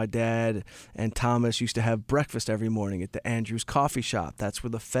 here's where my dad and Thomas used to have breakfast every morning at the Andrews Coffee Shop. That's where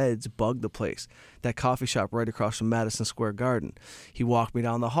the feds bugged the place. That coffee shop right across from Madison Square Garden. He walked me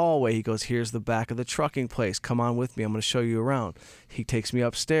down the hallway. He goes, here's the back of the trucking place. Come on with me. I'm going to show you around. He takes me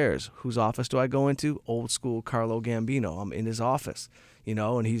upstairs. Whose office do I go into? Old school Carlo Gambino. I'm in his office.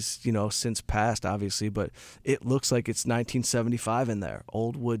 And he's, since passed, obviously, but it looks like it's 1975 in there.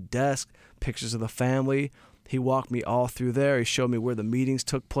 Old wood desk, pictures of the family. He walked me all through there. He showed me where the meetings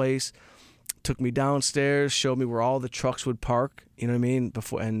took place, took me downstairs, showed me where all the trucks would park, you know what I mean?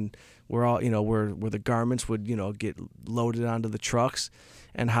 Before, and where all, where the garments would, get loaded onto the trucks,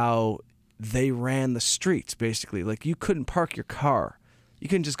 and how they ran the streets, basically. Like, you couldn't park your car. You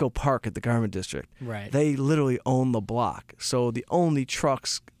couldn't just go park at the garment district. Right. They literally own the block. So the only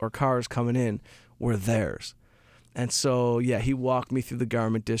trucks or cars coming in were theirs. And so, he walked me through the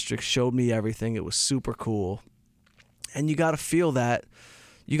garment district, showed me everything. It was super cool. And you got to feel that,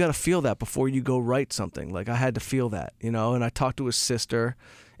 you got to feel that before you go write something. Like I had to feel that, you know. And I talked to his sister,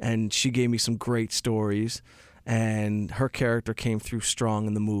 and she gave me some great stories. And her character came through strong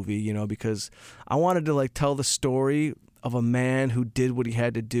in the movie, you know, because I wanted to like tell the story of a man who did what he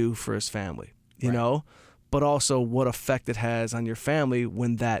had to do for his family, you know, but also what effect it has on your family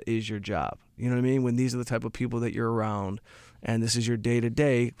when that is your job. You know what I mean? When these are the type of people that you're around and this is your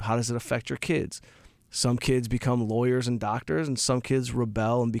day-to-day, how does it affect your kids? Some kids become lawyers and doctors, and some kids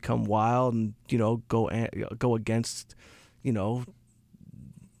rebel and become wild and, you know, go against, you know,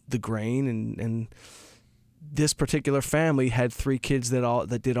 the grain. And this particular family had 3 kids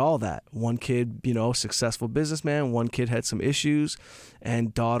that did all that. One kid, you know, successful businessman. One kid had some issues,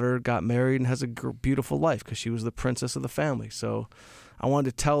 and daughter got married and has a beautiful life because she was the princess of the family. So I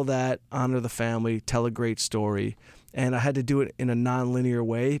wanted to tell that, honor the family, tell a great story. And I had to do it in a non-linear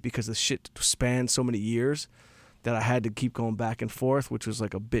way because the shit spanned so many years that I had to keep going back and forth, which was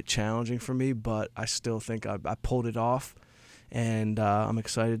like a bit challenging for me, but I still think I pulled it off. And I'm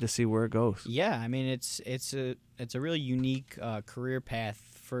excited to see where it goes. Yeah, I mean it's a really unique career path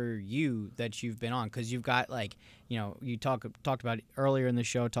for you that you've been on, because you've got, like, you know, you talked about earlier in the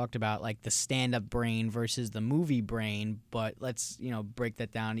show, talked about like the stand-up brain versus the movie brain, but let's, you know, break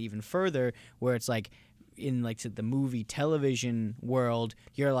that down even further, where it's like in like the movie television world,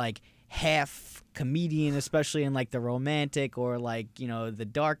 you're like half comedian, especially in like the romantic or like, you know, the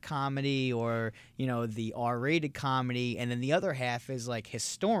dark comedy or, you know, the R-rated comedy, and then the other half is like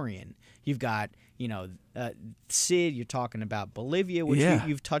historian. You've got, you know, Sid, you're talking about Bolivia, which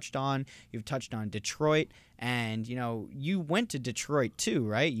you've touched on. You've touched on Detroit, and, you know, you went to Detroit too,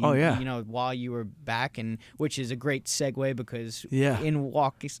 right? You know, while you were back, and which is a great segue because in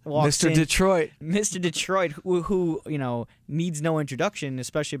walks Mr. in Detroit. Mr. Detroit, who, you know, needs no introduction,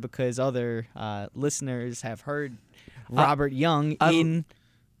 especially because other listeners have heard Robert Young in...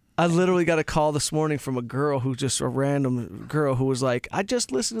 I literally got a call this morning from a random girl who was like, I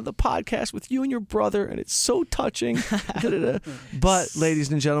just listened to the podcast with you and your brother, and it's so touching. But,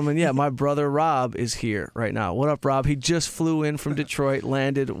 ladies and gentlemen, yeah, my brother Rob is here right now. What up, Rob? He just flew in from Detroit,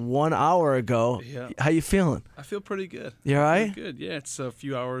 landed 1 hour ago. Yeah. How you feeling? I feel pretty good. You all right? Good, yeah. It's a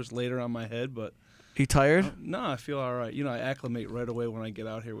few hours later on my head, but... You tired? No, I feel all right. You know, I acclimate right away when I get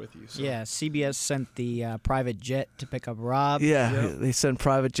out here with you. So. Yeah, CBS sent the private jet to pick up Rob. Yeah, they send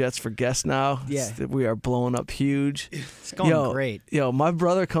private jets for guests now. Yeah. We are blowing up huge. It's going great. Yo, my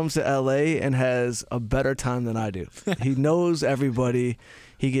brother comes to L.A. and has a better time than I do. He knows everybody.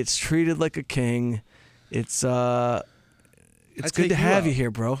 He gets treated like a king. It's good to have you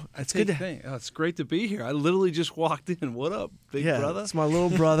here, bro. It's great to be here. I literally just walked in. What up, big brother? It's my little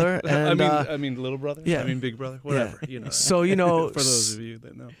brother. And, I mean, little brother. Yeah. I mean, big brother. Whatever. Yeah. You know. So, you know, for those of you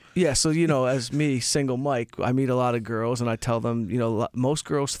that know. Yeah. So, you know, as me, single Mike, I meet a lot of girls, and I tell them, you know, most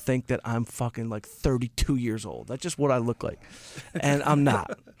girls think that I'm fucking like 32 years old. That's just what I look like, and I'm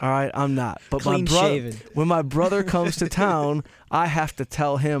not. All right, I'm not. But clean shaven. When my brother comes to town, I have to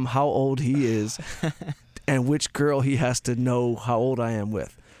tell him how old he is. And which girl he has to know how old I am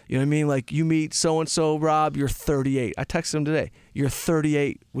with. You know what I mean? Like, you meet so-and-so, Rob, you're 38. I texted him today. You're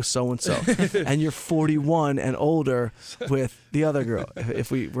 38 with so-and-so. And you're 41 and older with the other girl,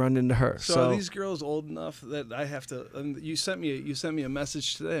 if we run into her. So are these girls old enough that I have to... you sent me a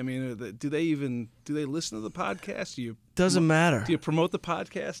message today. I mean, do they listen to the podcast? Doesn't matter. Do you promote the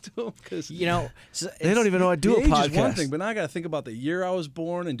podcast to them? Because, you know, they don't even know I do a podcast. Age is one thing, but now I got to think about the year I was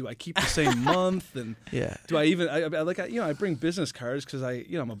born, and do I keep the same month? And yeah. Do I even... I bring business cards because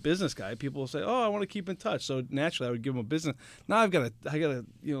I'm a business guy. People will say, "Oh, I want to keep in touch." So naturally, I would give them a business. Now I got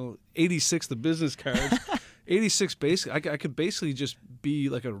 86 the business cards. 86 basically. I could basically just be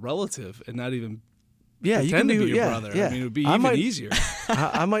like a relative and not even pretend you can to be your brother. Yeah. I mean, it would be even easier.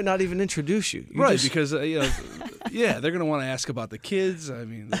 I might not even introduce you. Because they're gonna want to ask about the kids. I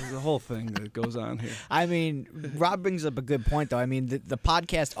mean, there's a whole thing that goes on here. I mean, Rob brings up a good point, though. I mean, the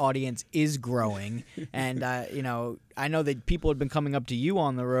podcast audience is growing, and I know that people have been coming up to you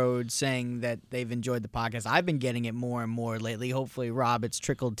on the road saying that they've enjoyed the podcast. I've been getting it more and more lately. Hopefully, Rob, it's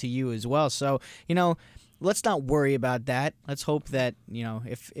trickled to you as well. So, let's not worry about that. Let's hope that,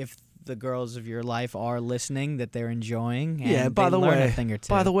 if the girls of your life are listening, that they're enjoying. And by the learn a thing or two.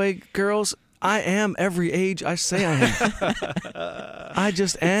 By the way, girls, I am every age I say I am. I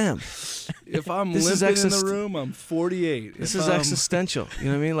just am. If I'm limping in the room, I'm 48. This is existential. You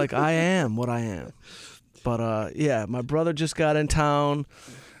know what I mean? Like, I am what I am. But my brother just got in town.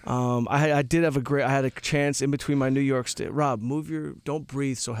 I had a chance in between my New York State. Rob, don't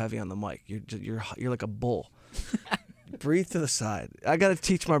breathe so heavy on the mic. You're like a bull. breathe to the side. I gotta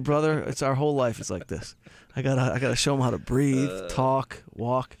teach my brother. It's our whole life is like this. I gotta show him how to breathe, talk,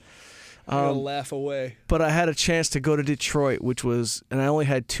 walk. I'm gonna laugh away. But I had a chance to go to Detroit, and I only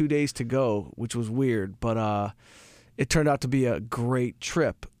had 2 days to go, which was weird. But it turned out to be a great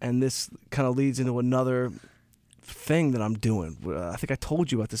trip, and this kind of leads into another thing that I'm doing. I think I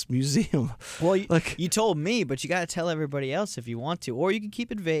told you about this museum. Well, you told me, but you got to tell everybody else if you want to, or you can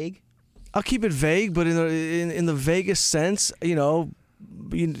keep it vague. I'll keep it vague, but in the vaguest sense, you know,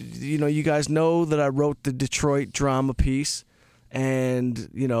 you guys know that I wrote the Detroit drama piece, and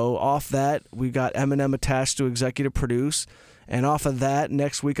you know, off that we got Eminem attached to executive produce, and off of that,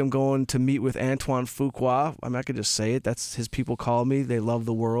 next week I'm going to meet with Antoine Fuqua. I mean, I could just say it. That's his people call me. They love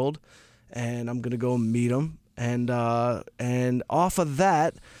the world, and I'm gonna go meet him. And off of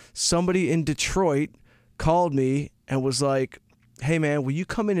that, somebody in Detroit called me and was like, hey man, will you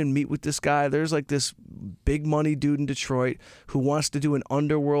come in and meet with this guy? There's like this big money dude in Detroit who wants to do an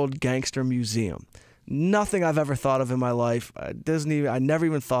underworld gangster museum. Nothing I've ever thought of in my life. I never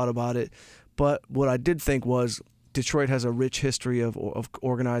even thought about it. But what I did think was Detroit has a rich history of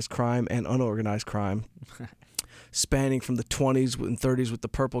organized crime and unorganized crime, spanning from the 20s and 30s with the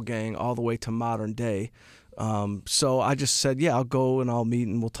Purple Gang all the way to modern day. So I just said, yeah, I'll go and I'll meet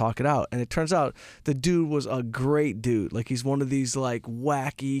and we'll talk it out. And it turns out the dude was a great dude. Like, he's one of these like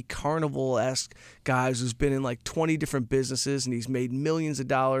wacky carnival-esque guys who's been in like 20 different businesses, and he's made millions of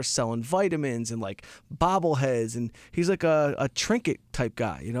dollars selling vitamins and like bobbleheads. And he's like a trinket type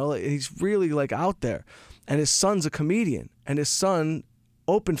guy, you know, he's really like out there. And his son's a comedian, and his son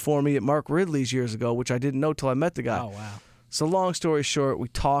opened for me at Mark Ridley's years ago, which I didn't know till I met the guy. Oh, wow. So long story short, we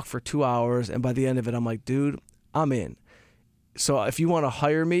talked for 2 hours, and by the end of it, I'm like, dude, I'm in. So if you want to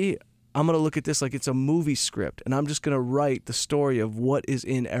hire me, I'm going to look at this like it's a movie script, and I'm just going to write the story of what is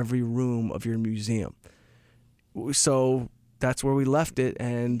in every room of your museum. So that's where we left it,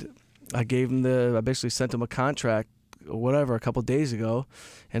 and I basically sent him a contract or whatever a couple days ago,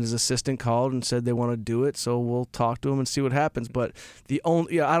 and his assistant called and said they want to do it, so we'll talk to him and see what happens. But I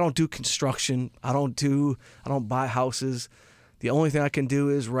don't do construction. I don't buy houses. The only thing I can do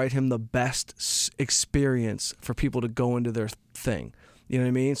is write him the best experience for people to go into their thing. You know what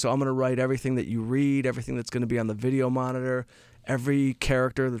I mean? So I'm going to write everything that you read, everything that's going to be on the video monitor, every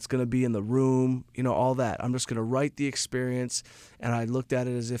character that's going to be in the room, you know, all that. I'm just going to write the experience, and I looked at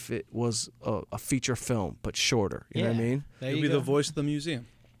it as if it was a feature film, but shorter. You know what I mean? You'll be the voice of the museum.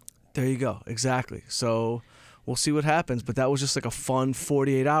 There you go. Exactly. So we'll see what happens. But that was just like a fun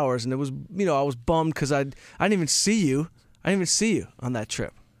 48 hours, and it was, you know, I was bummed because I didn't even see you. I didn't even see you on that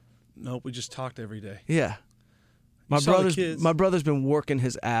trip. Nope, we just talked every day. Yeah. My brother's been working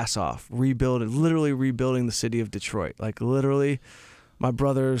his ass off, literally rebuilding the city of Detroit. Like, literally, my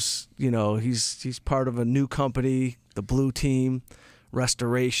brother's, you know, he's part of a new company, the Blue Team,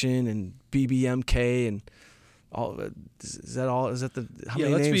 Restoration, and BBMK, and all. Is that all? Is that the? How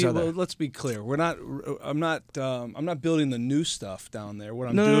many names are there? Let's be clear. I'm not building the new stuff down there. What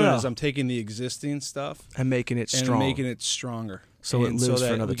I'm doing is I'm taking the existing stuff and making it strong, and making it stronger, so it lives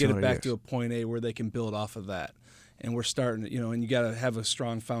for another 200 years. We get it back to a point A where they can build off of that. And we're starting, you know, and you got to have a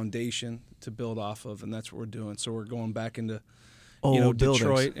strong foundation to build off of, and that's what we're doing. So we're going back into,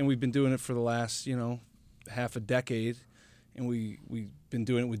 Detroit, and we've been doing it for the last, half a decade, and we've been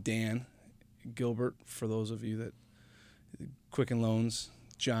doing it with Dan Gilbert, for those of you that Quicken Loans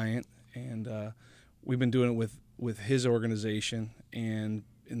Giant, and we've been doing it with his organization, and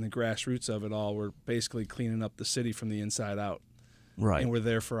in the grassroots of it all, we're basically cleaning up the city from the inside out. Right. And we're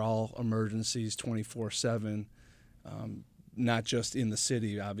there for all emergencies 24/7. Not just in the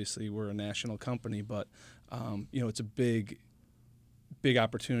city, obviously we're a national company, but it's a big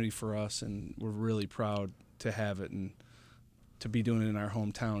opportunity for us, and we're really proud to have it, and to be doing it in our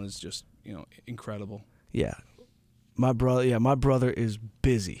hometown is just incredible. Yeah, my brother is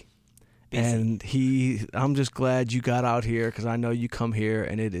busy. And I'm just glad you got out here, because I know you come here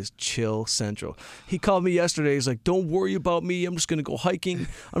and it is chill central. He called me yesterday. He's like, don't worry about me. I'm just going to go hiking.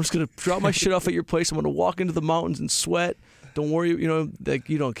 I'm just going to drop my shit off at your place. I'm going to walk into the mountains and sweat. Don't worry.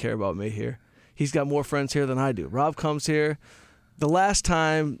 You don't care about me here. He's got more friends here than I do. Rob comes here. The last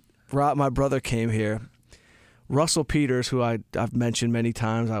time my brother came here, Russell Peters, who I've mentioned many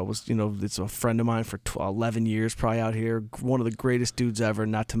times, it's a friend of mine for 11 years, probably out here. One of the greatest dudes ever,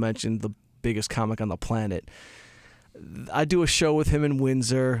 not to mention the biggest comic on the planet. I do a show with him in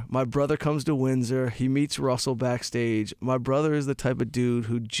Windsor. My brother comes to Windsor. He meets Russell backstage. My brother is the type of dude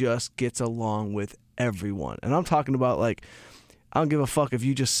who just gets along with everyone. And I'm talking about, like, I don't give a fuck if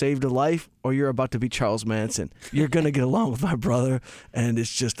you just saved a life or you're about to be Charles Manson. You're going to get along with my brother, and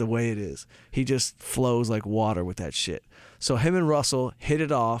it's just the way it is. He just flows like water with that shit. So him and Russell hit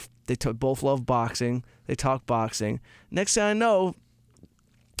it off. They both love boxing. They talk boxing. Next thing I know,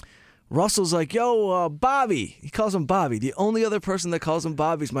 Russell's like, yo, Bobby. He calls him Bobby. The only other person that calls him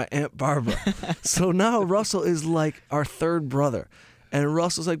Bobby is my Aunt Barbara. So now Russell is like our third brother. And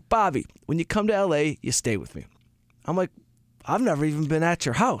Russell's like, Bobby, when you come to L.A., you stay with me. I'm like, I've never even been at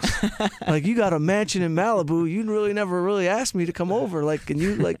your house. Like, you got a mansion in Malibu. You really never really asked me to come over. Like, and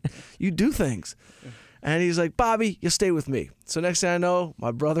you do things. And he's like, Bobby, you stay with me. So next thing I know,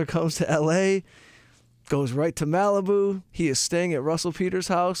 my brother comes to L.A., goes right to Malibu. He is staying at Russell Peters'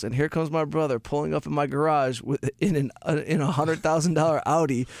 house, and here comes my brother pulling up in my garage in a $100,000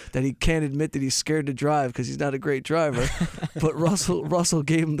 Audi that he can't admit that he's scared to drive because he's not a great driver. But Russell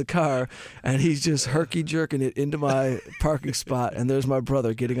gave him the car, and he's just herky-jerking it into my parking spot, and there's my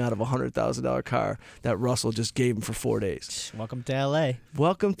brother getting out of a $100,000 car that Russell just gave him for 4 days. Welcome to L.A.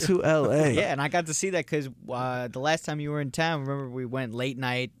 Welcome to L.A. Yeah, and I got to see that because the last time you were in town, remember we went late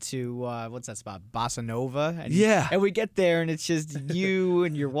night to, what's that spot, Bossa Nova? And, Yeah. And we get there, and it's just you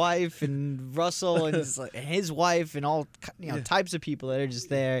and your wife and Russell and his wife and all types of people that are just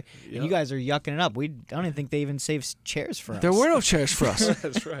there. And you guys are yucking it up. I don't even think they even saved chairs for us. There were no chairs for us.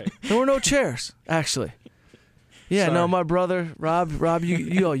 That's right. There were no chairs, actually. Yeah, Sorry. no, my brother, Rob,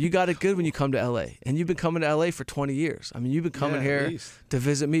 you got it good when you come to L.A. And you've been coming to L.A. for 20 years. I mean, you've been coming Yeah, here at least. to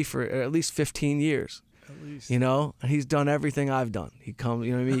visit me for at least 15 years. At least. You know, and he's done everything I've done. He comes,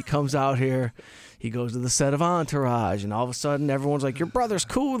 you know what I mean? He comes out here, he goes to the set of Entourage, and all of a sudden everyone's like, your brother's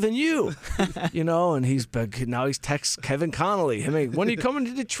cooler than you, you know, and now he's texts Kevin Connolly. Hey, when are you coming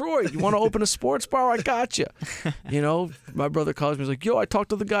to Detroit? You want to open a sports bar? I got you. You know, my brother calls me, he's like, yo, I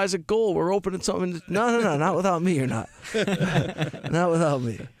talked to the guys at Goal. We're opening something. No, not without me, you're not. Not without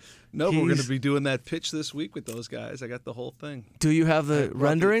me. No, but we're going He's- to be doing that pitch this week with those guys. I got the whole thing. Do you have the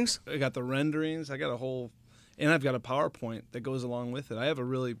renderings? I got the renderings. I got a whole, and I've got a PowerPoint that goes along with it. I have a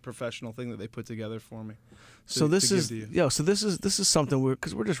really professional thing that they put together for me. So to this give is to you. So this is something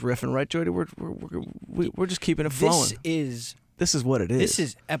because we're just riffing, right, Jody? We're just keeping it flowing. This is what it is. This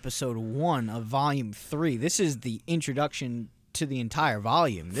is episode 1 of volume 3. This is the introduction to the entire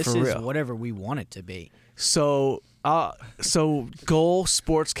volume. This For is real. whatever we want it to be. So Goal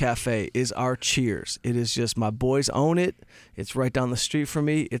Sports Cafe is our cheers. It is just my boys own it. It's right down the street from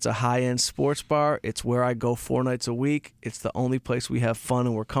me. It's a high-end sports bar. It's where I go 4 nights a week. It's the only place we have fun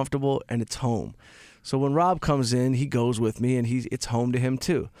and we're comfortable, and it's home. So when Rob comes in, he goes with me, and it's home to him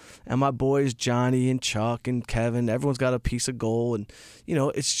too. And my boys Johnny and Chuck and Kevin, everyone's got a piece of Goal, and you know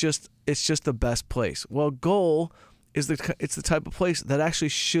it's just the best place. Well, Goal it's the type of place that actually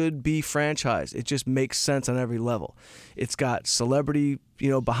should be franchised. It just makes sense on every level. It's got celebrity,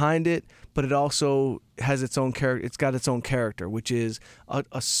 behind it, but it also has its own character. It's got its own character, which is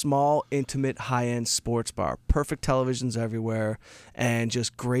a small, intimate, high-end sports bar. Perfect televisions everywhere, and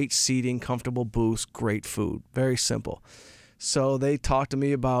just great seating, comfortable booths, great food. Very simple. So they talked to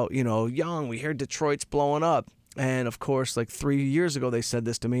me about, Young, we hear Detroit's blowing up. And of course, like 3 years ago, they said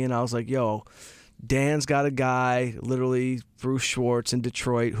this to me, and I was like, yo, Dan's got a guy, literally Bruce Schwartz in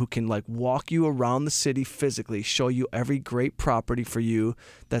Detroit, who can walk you around the city physically, show you every great property for you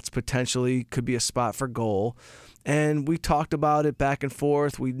that's potentially could be a spot for Goal. And we talked about it back and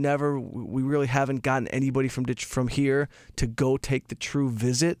forth. We really haven't gotten anybody from here to go take the true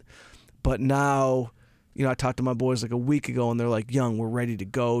visit. But now, I talked to my boys a week ago, and they're like, Young, we're ready to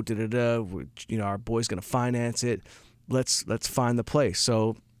go. Our boy's gonna finance it. Let's find the place.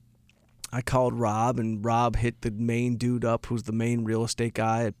 So I called Rob, and Rob hit the main dude up, who's the main real estate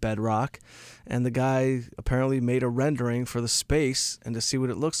guy at Bedrock. And the guy apparently made a rendering for the space and to see what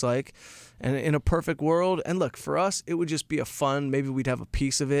it looks like. And in a perfect world, and look, for us, it would just be maybe we'd have a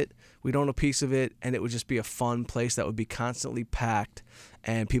piece of it. We'd own a piece of it, and it would just be a fun place that would be constantly packed.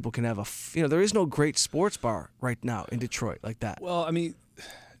 And people can have there is no great sports bar right now in Detroit like that. Well, I mean,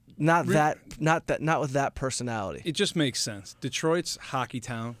 Not with that personality. it just makes sense. Detroit's hockey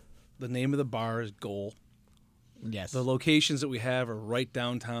town. The name of the bar is Goal. Yes. The locations that we have are right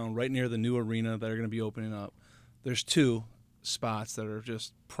downtown, right near the new arena that are going to be opening up. There's 2 spots that are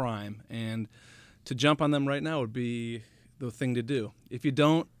just prime, and to jump on them right now would be the thing to do. If you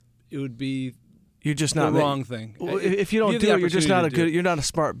don't, it would be You're just the not wrong thing. Well, if you don't have do the it, you're just not opportunity to do it. You're not a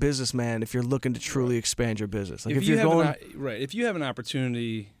smart businessman if you're looking to truly expand your business. Like if you you're have going if you have an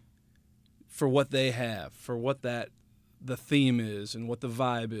opportunity for what they have, for what the theme is, and what the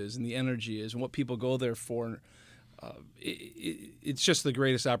vibe is, and the energy is, and what people go there for, it's just the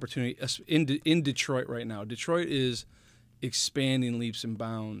greatest opportunity in Detroit right now. Detroit is expanding leaps and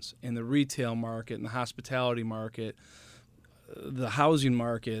bounds in the retail market, and the hospitality market, the housing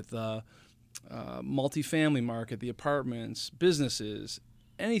market, the multifamily market, the apartments, businesses,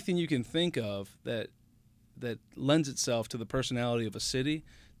 anything you can think of that lends itself to the personality of a city,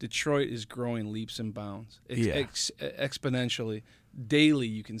 Detroit is growing leaps and bounds. Exponentially. Daily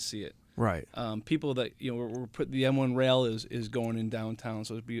you can see it. Right. People that, we're putting the M1 rail is going in downtown,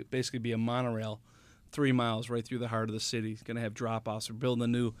 so it'd basically be a monorail 3 miles right through the heart of the city. It's going to have drop-offs. We're building a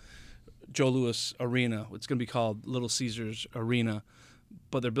new Joe Louis Arena. It's going to be called Little Caesars Arena,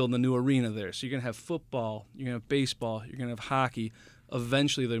 but they're building a new arena there. So you're going to have football, you're going to have baseball, you're going to have hockey.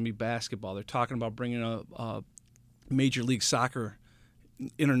 Eventually there's going to be basketball. They're talking about bringing a Major League Soccer,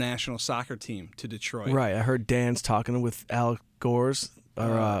 international soccer team to Detroit. Right. I heard Dan's talking with Alec Gores, the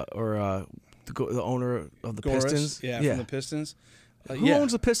owner of the Gores, Pistons. from the Pistons. Who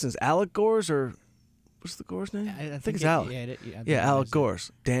owns the Pistons? Alec Gores or what's the Gores name? I think it's Alec. Alec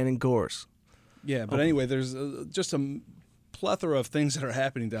Gores. Dan and Gores. Yeah, but anyway, there's just a plethora of things that are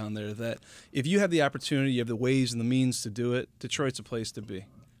happening down there that if you have the opportunity, you have the ways and the means to do it, Detroit's a place to be.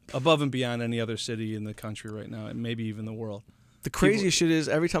 Above and beyond any other city in the country right now, and maybe even the world. The craziest shit is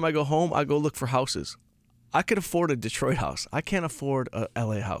every time I go home, I go look for houses. I could afford a Detroit house. I can't afford a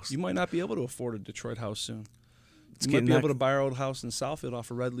LA house. You might not be able to afford a Detroit house soon. It's You might be able to buy our old house in Southfield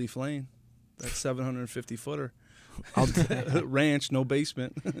off of Red Leaf Lane. That's 750-footer. Ranch, no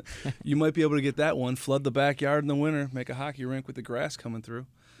basement. You might be able to get that one, flood the backyard in the winter, make a hockey rink with the grass coming through.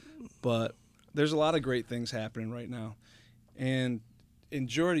 But there's a lot of great things happening right now. And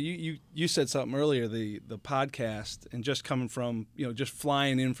Jordy, you said something earlier, the podcast, and just coming from, just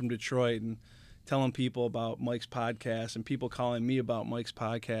flying in from Detroit and telling people about Mike's podcast and people calling me about Mike's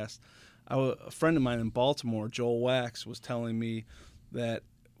podcast. A friend of mine in Baltimore, Joel Wax, was telling me that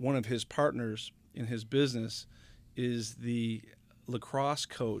one of his partners in his business is the lacrosse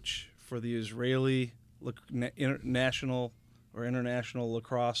coach for the Israeli national or international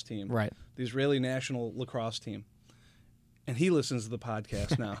lacrosse team. Right. The Israeli national lacrosse team. And he listens to the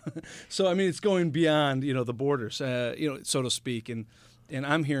podcast now. So, I mean, it's going beyond, the borders, so to speak. And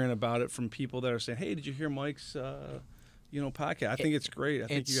I'm hearing about it from people that are saying, hey, did you hear Mike's, podcast? I think it's great. I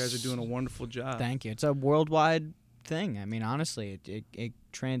think you guys are doing a wonderful job. Thank you. It's a worldwide thing. I mean, honestly, it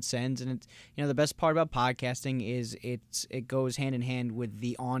transcends, and it's the best part about podcasting is it goes hand in hand with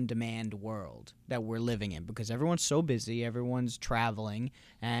the on-demand world that we're living in, because everyone's so busy, everyone's traveling,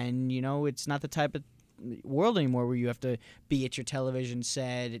 and it's not the type of world anymore where you have to be at your television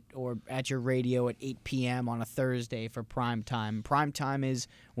set or at your radio at 8 p.m. on a Thursday for prime time. Prime time is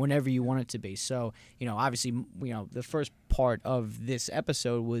whenever you want it to be. So, obviously, the first part of this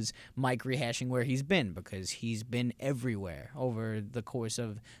episode was Mike rehashing where he's been, because he's been everywhere over the course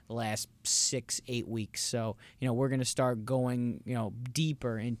of the last 6-8 weeks. So, we're going to start going,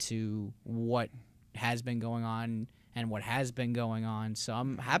 deeper into what has been going on and what has been going on. So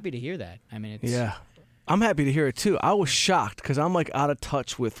I'm happy to hear that. I mean, it's... Yeah. I'm happy to hear it too. I was shocked because I'm like out of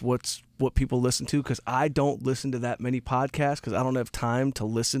touch with what people listen to, because I don't listen to that many podcasts because I don't have time to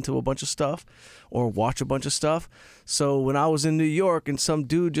listen to a bunch of stuff or watch a bunch of stuff. So when I was in New York and some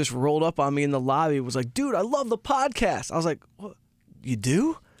dude just rolled up on me in the lobby, was like, dude, I love the podcast. I was like, what? You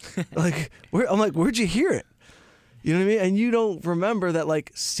do? I'm like, where'd you hear it? You know what I mean? And you don't remember that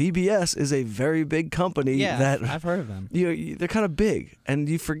CBS is a very big company. Yeah, that I've heard of them. They're kind of big, and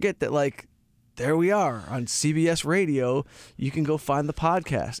you forget that there we are on CBS Radio. You can go find the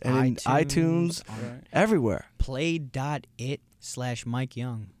podcast and in iTunes, everywhere. Play.it/Mike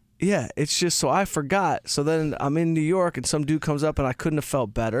Young. Yeah, it's just so I forgot. So then I'm in New York and some dude comes up and I couldn't have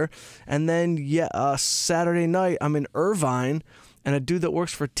felt better. And then Saturday night I'm in Irvine and a dude that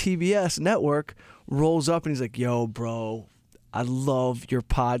works for TBS Network rolls up and he's like, "Yo, bro, I love your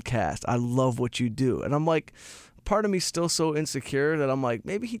podcast. I love what you do." And I'm like, part of me still so insecure that I'm like,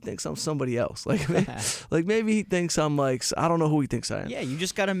 maybe he thinks I'm somebody else. Maybe he thinks I'm I don't know who he thinks I am. Yeah, you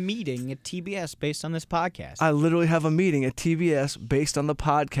just got a meeting at TBS based on this podcast. I literally have a meeting at TBS based on the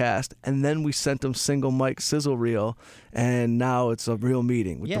podcast, and then we sent him Single Mike sizzle reel, and now it's a real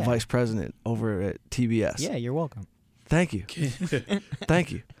meeting with the vice president over at TBS. Yeah, you're welcome. Thank you.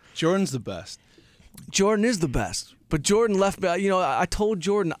 Thank you. Jordan's the best. Jordan is the best. But Jordan left me. I told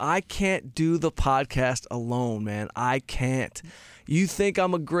Jordan, I can't do the podcast alone, man. I can't. You think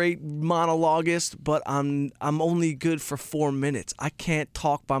I'm a great monologuist, but I'm only good for 4 minutes. I can't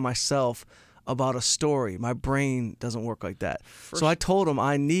talk by myself about a story. My brain doesn't work like that. So I told him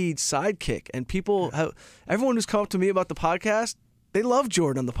I need sidekick. And everyone who's come up to me about the podcast, they love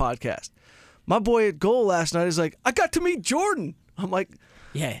Jordan on the podcast. My boy at Goal last night is like, I got to meet Jordan. I'm like,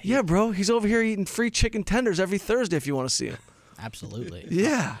 yeah, bro. He's over here eating free chicken tenders every Thursday if you want to see him. Absolutely.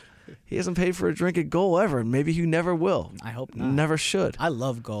 Yeah. He hasn't paid for a drink at Goal ever, and maybe he never will. I hope not. Never should. I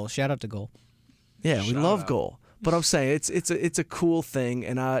love Goal. Shout out to Goal. Yeah, we love goal. But I'm saying it's a cool thing,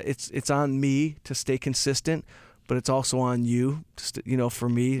 and it's on me to stay consistent, but it's also on you, for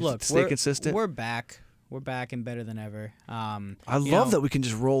me to stay consistent. We're back. We're back and better than ever. I love that we can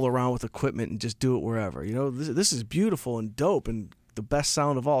just roll around with equipment and just do it wherever. This is beautiful and dope and the best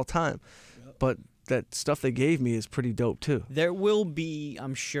sound of all time. Yep. But that stuff they gave me is pretty dope too. There will be,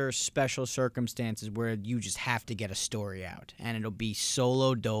 I'm sure, special circumstances where you just have to get a story out, and it'll be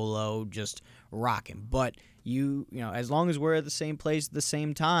solo dolo, just rocking. But as long as we're at the same place at the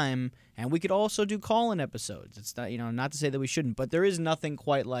same time, and we could also do call-in episodes. It's not, not to say that we shouldn't, but there is nothing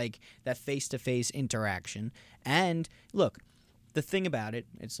quite like that face-to-face interaction. And look, the thing about it,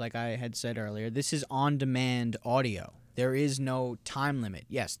 it's like I had said earlier, this is on-demand audio. There is no time limit.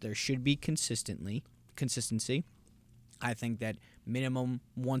 Yes, there should be consistency. I think that minimum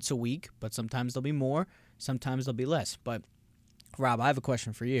once a week, but sometimes there'll be more, sometimes there'll be less. But Rob, I have a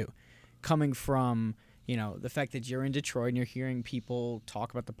question for you. Coming from the fact that you're in Detroit and you're hearing people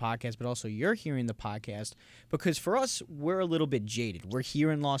talk about the podcast, but also you're hearing the podcast, because for us, we're a little bit jaded. We're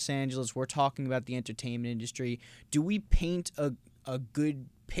here in Los Angeles. We're talking about the entertainment industry. Do we paint a good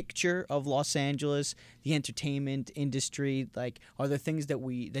picture of Los Angeles, the entertainment industry? Like, are there things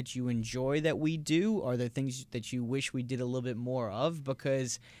that you enjoy that we do? Are there things that you wish we did a little bit more of?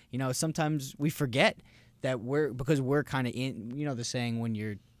 Because, sometimes we forget that we're kind of in, the saying, when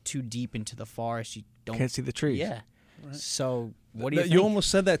you're too deep into the forest, you can't see the trees. Yeah. Right. So what do you think? You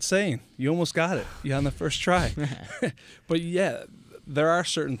almost said that saying. You almost got it. You on the first try. But yeah, there are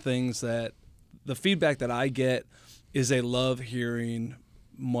certain things that the feedback that I get is they love hearing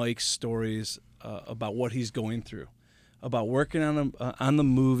Mike's stories about what he's going through, about working on the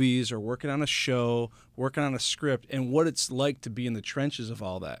movies or working on a show, working on a script, and what it's like to be in the trenches of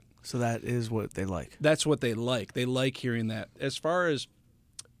all that. So that is what they like. That's what they like. They like hearing that. As far as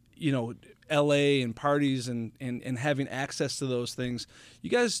LA and parties and having access to those things, you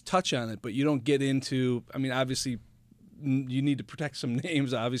guys touch on it, but you don't get into, obviously you need to protect some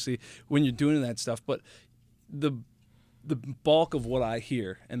names, obviously, when you're doing that stuff, but the bulk of what I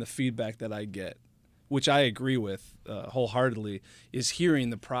hear and the feedback that I get, which I agree with wholeheartedly, is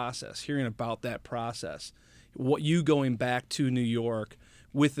hearing the process, hearing about that process. What you going back to New York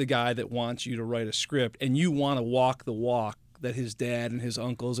with the guy that wants you to write a script, and you want to walk the walk that his dad and his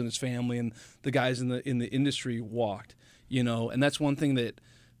uncles and his family and the guys in the industry walked, and that's one thing that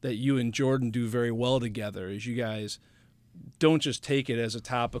you and Jordan do very well together, is you guys don't just take it as a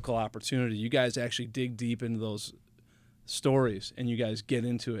topical opportunity. You guys actually dig deep into those stories and you guys get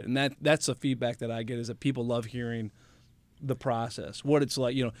into it, and that's the feedback that I get, is that people love hearing the process, what it's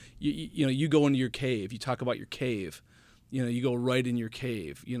like. You go into your cave, you talk about your cave, you go right in your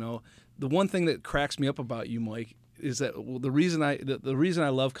cave. The one thing that cracks me up about you, Mike, is that the reason I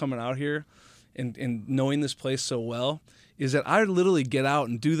love coming out here and knowing this place so well is that I literally get out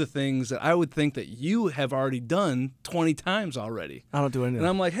and do the things that I would think that you have already done 20 times already. I don't do anything. And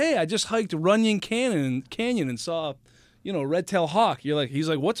I'm like, hey, I just hiked Runyon Canyon and saw, red-tailed hawk. He's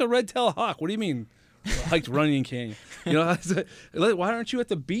like, what's a red-tailed hawk? What do you mean? Hiked Runyon Canyon. Why aren't you at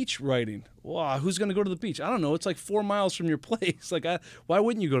the beach writing? Wow, who's going to go to the beach? I don't know. It's like 4 miles from your place. Why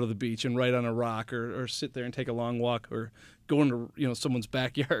wouldn't you go to the beach and write on a rock or sit there and take a long walk or go into someone's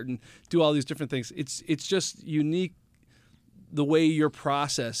backyard and do all these different things? It's just unique the way your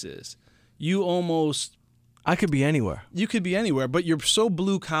process is. I could be anywhere. You could be anywhere, but you're so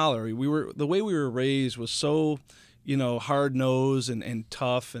blue collar. The way we were raised was so hard nosed and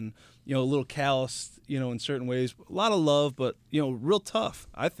tough and a little calloused, in certain ways. A lot of love, but real tough,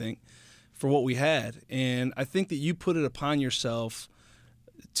 I think, for what we had. And I think that you put it upon yourself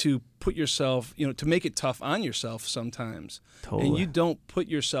to put yourself, to make it tough on yourself sometimes. Totally. And you don't put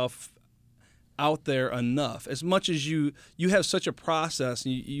yourself out there enough. As much as you have such a process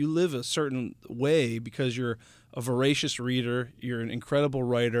and you live a certain way because you're a voracious reader, you're an incredible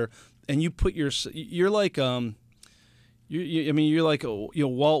writer, and you put you're like you're like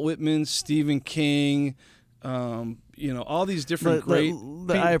Walt Whitman, Stephen King, all these different great.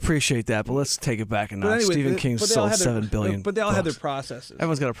 I appreciate that, but let's take it back a notch. Anyway, Stephen King sold 7 billion. But they all have their processes.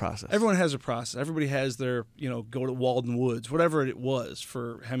 Everyone's got a process. Everyone has a process. Everybody has their go to Walden Woods, whatever it was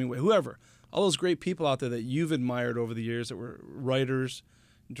for Hemingway, whoever. All those great people out there that you've admired over the years that were writers,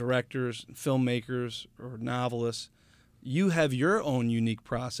 directors, filmmakers, or novelists. You have your own unique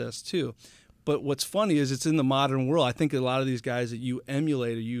process too. But what's funny is it's in the modern world. I think a lot of these guys that you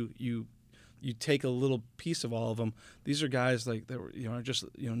emulate, or you take a little piece of all of them. These are guys like that were, are just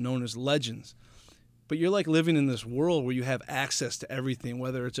known as legends. But you're like living in this world where you have access to everything,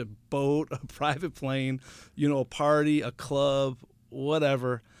 whether it's a boat, a private plane, a party, a club,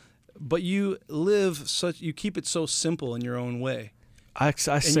 whatever. but you keep it so simple in your own way. I And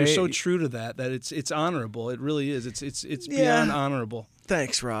say you're so true to that it's honorable. It really is. It's beyond honorable.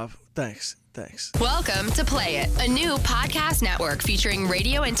 Thanks, Rob. Thanks. Welcome to Play It, a new podcast network featuring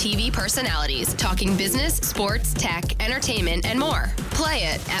radio and TV personalities talking business, sports, tech, entertainment, and more. Play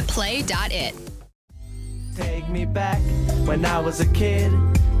it at play.it. Take me back when I was a kid.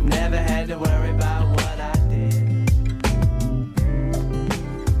 Never had to worry about what I did.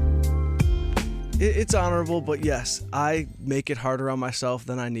 It's honorable, but yes, I make it harder on myself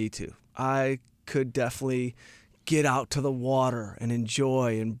than I need to. I could definitely get out to the water and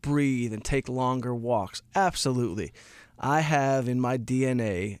enjoy and breathe and take longer walks. Absolutely. I have in my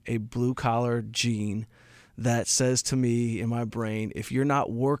DNA a blue-collar gene that says to me in my brain, if you're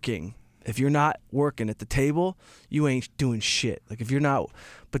not working at the table, you ain't doing shit. Like if you're not,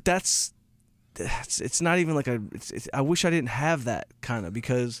 but it's not even like I wish I didn't have that kind of,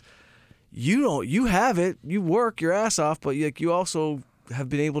 because you have it, you work your ass off, but you also have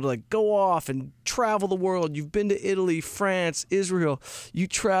been able to like go off and travel the world. You've been to Italy, France, Israel. You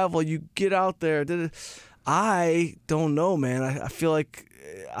travel, you get out there. I don't know, man. I feel like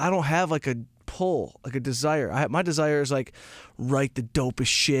I don't have like a pull, like a desire. My desire is like write the dopest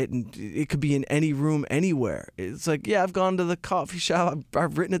shit, and it could be in any room, anywhere. It's like, yeah, I've gone to the coffee shop,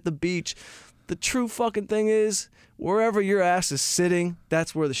 I've written at the beach. The true fucking thing is, wherever your ass is sitting,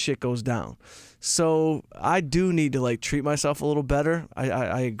 that's where the shit goes down. So I do need to like treat myself a little better.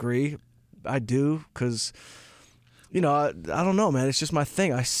 I agree. I do, because, I don't know, man. It's just my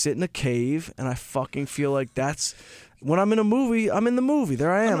thing. I sit in a cave and I fucking feel like that's, when I'm in a movie, I'm in the movie.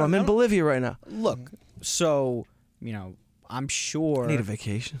 There I am. I'm in Bolivia right now. Look, so, I'm sure. I need a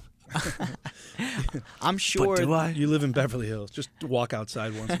vacation. I'm sure. But do I? You live in Beverly Hills. Just walk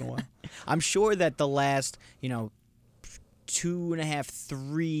outside once in a while. I'm sure that the last, 2.5,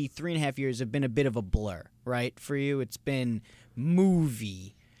 3.5 years have been a bit of a blur, right? For you, it's been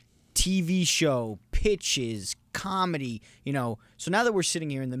movie, TV show, pitches, comedy, So now that we're sitting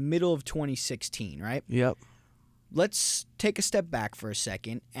here in the middle of 2016, right? Yep. Let's take a step back for a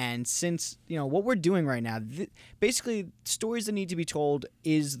second. And since, what we're doing right now, basically stories that need to be told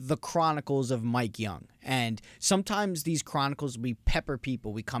is the chronicles of Mike Young. And sometimes these chronicles, we pepper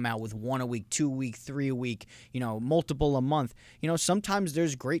people. We come out with 1 a week, 2 a week, 3 a week, multiple a month. Sometimes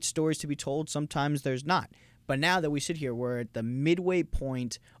there's great stories to be told. Sometimes there's not. But now that we sit here, we're at the midway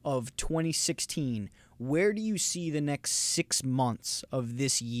point of 2016. Where do you see the next 6 months of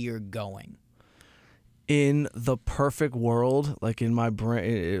this year going? In the perfect world, like in my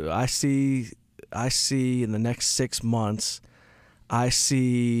brain, I see in the next 6 months, I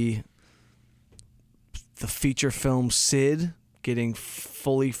see the feature film Sid getting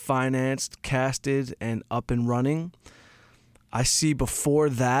fully financed, casted, and up and running. I see before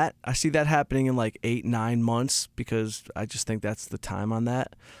that, I see that happening in like 8-9 months, because I just think that's the time on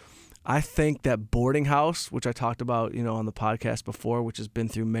that. I think that Boarding House, which I talked about, on the podcast before, which has been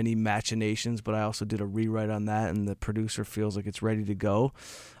through many machinations, but I also did a rewrite on that, and the producer feels like it's ready to go.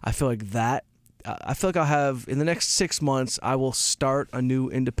 I feel like I'll have, in the next 6 months, I will start a new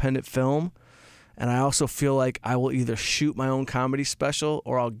independent film, and I also feel like I will either shoot my own comedy special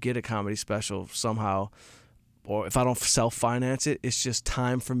or I'll get a comedy special somehow, or if I don't self-finance it, it's just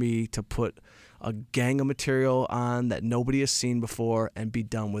time for me to put a gang of material on that nobody has seen before and be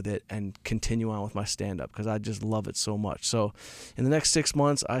done with it and continue on with my stand-up, because I just love it so much. So in the next 6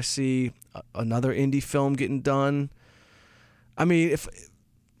 months, I see another indie film getting done. I mean, if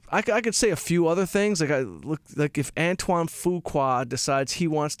I could say a few other things, like if Antoine Fuqua decides he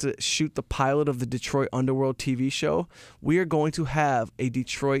wants to shoot the pilot of the Detroit Underworld TV show, we are going to have a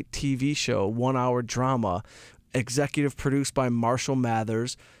Detroit TV show, 1-hour drama, executive produced by Marshall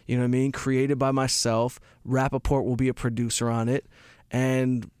Mathers, created by myself. Rappaport will be a producer on it,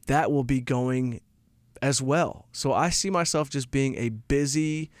 and that will be going as well. So I see myself just being a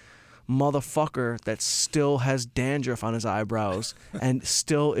busy motherfucker that still has dandruff on his eyebrows and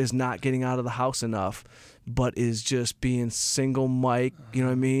still is not getting out of the house enough, but is just being single mic,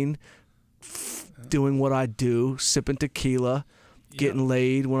 doing what I do, sipping tequila, getting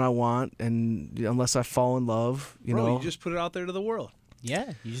laid when I want, and unless I fall in love, Bro, you just put it out there to the world.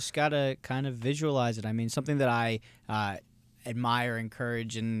 Yeah, you just gotta kind of visualize it. I mean, something that I admire,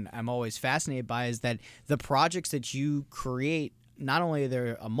 encourage, and I'm always fascinated by is that the projects that you create, not only are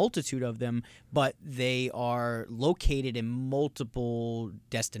there a multitude of them, but they are located in multiple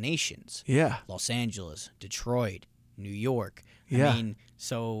destinations. Yeah. Los Angeles, Detroit, New York. Yeah. I mean,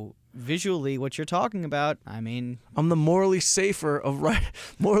 so visually what you're talking about, I mean, I'm the morally safer of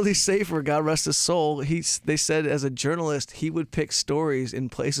morally safer. God rest his soul. They said as a journalist he would pick stories in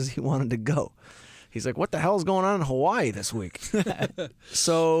places he wanted to go. He's like, what the hell is going on in Hawaii this week?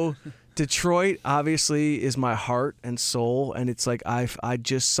 So Detroit obviously is my heart and soul, and it's like I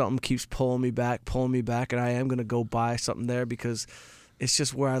just something keeps pulling me back, and I am gonna go buy something there because it's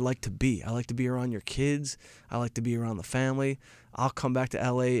just where I like to be. I like to be around your kids. I like to be around the family. I'll come back to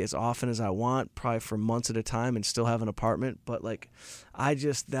LA as often as I want, probably for months at a time, and still have an apartment. But like,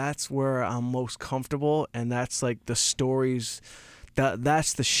 that's where I'm most comfortable, and that's like the stories.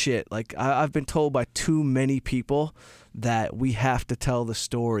 That's the shit. Like I've been told by too many people that we have to tell the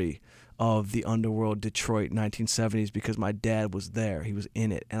story of the underworld Detroit 1970s because my dad was there. He was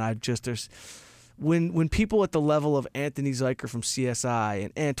in it, and when people at the level of Anthony Zuiker from CSI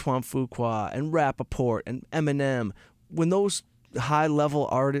and Antoine Fuqua and Rappaport and Eminem, when those high-level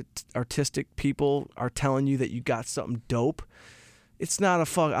artistic people are telling you that you got something dope, it's not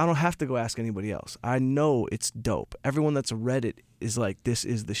I don't have to go ask anybody else. I know it's dope. Everyone that's read it is like, this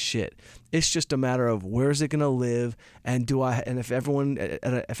is the shit. It's just a matter of where's it gonna live, and if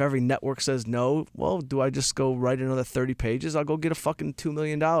every network says no, well, do I just go write another 30 pages? I'll go get a fucking $2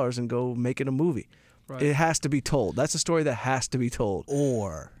 million and go make it a movie. Right. It has to be told. That's a story that has to be told.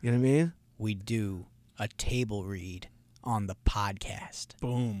 Or you know what I mean? We do a table read on the podcast.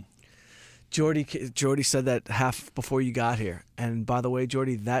 Boom. Jordy said that half before you got here. And by the way,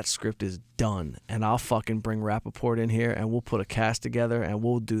 Jordy, that script is done. And I'll fucking bring Rappaport in here, and we'll put a cast together, and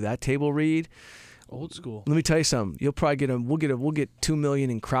we'll do that table read. Old school. Let me tell you something. You'll probably we'll get $2 million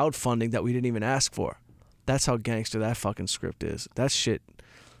in crowdfunding that we didn't even ask for. That's how gangster that fucking script is. That shit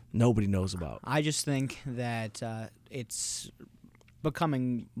nobody knows about. I just think that it's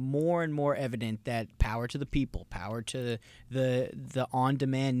becoming more and more evident that power to the people, power to the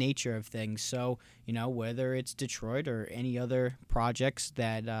on-demand nature of things. So, whether it's Detroit or any other projects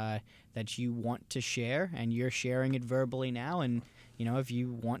that you want to share, and you're sharing it verbally now, and if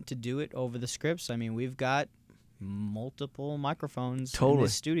you want to do it over the scripts, I mean, we've got multiple microphones in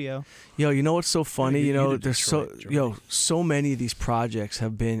this studio. Yo, you know what's so funny? There's Detroit, so many of these projects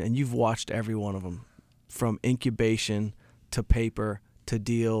have been, and you've watched every one of them, from incubation to paper, to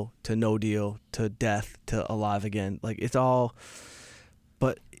deal, to no deal, to death, to alive again. Like, it's all,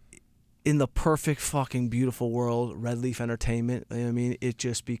 but in the perfect fucking beautiful world, Red Leaf Entertainment, I mean, it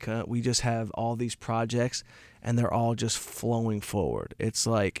just because we just have all these projects and they're all just flowing forward. It's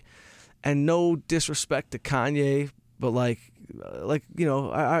like, and no disrespect to Kanye, but I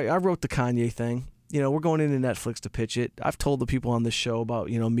wrote the Kanye thing. We're going into Netflix to pitch it. I've told the people on this show about,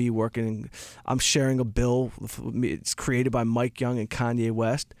 me working. I'm sharing a bill. It's created by Mike Young and Kanye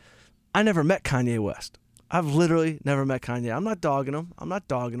West. I never met Kanye West. I've literally never met Kanye. I'm not dogging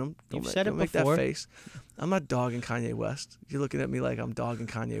him. You've said it make before. That face. I'm not dogging Kanye West. You're looking at me like I'm dogging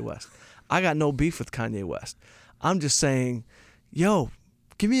Kanye West. I got no beef with Kanye West. I'm just saying, yo,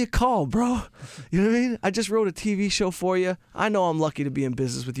 give me a call, bro. You know what I mean? I just wrote a TV show for you. I know I'm lucky to be in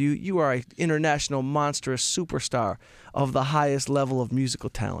business with you. You are an international monstrous superstar of the highest level of musical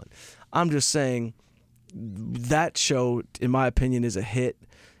talent. I'm just saying that show, in my opinion, is a hit.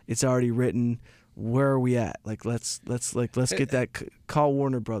 It's already written. Where are we at? Like, let's get that. Call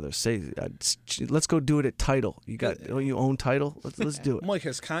Warner Brothers. Say, let's go do it at Tidal. You own Tidal? Let's do it. Mike,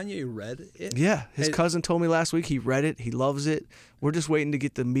 has Kanye read it? Yeah, his cousin told me last week he read it. He loves it. We're just waiting to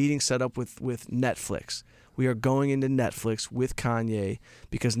get the meeting set up with Netflix. We are going into Netflix with Kanye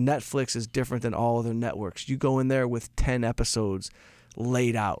because Netflix is different than all other networks. You go in there with 10 episodes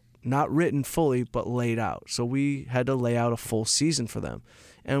laid out. Not written fully, but laid out. So we had to lay out a full season for them,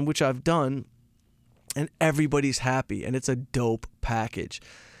 and which I've done. And everybody's happy, and it's a dope package.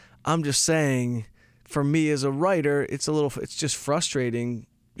 I'm just saying, for me as a writer, it's just frustrating.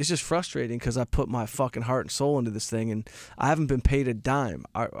 It's just frustrating because I put my fucking heart and soul into this thing, and I haven't been paid a dime.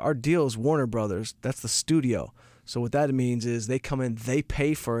 Our deal is Warner Brothers. That's the studio. So what that means is they come in, they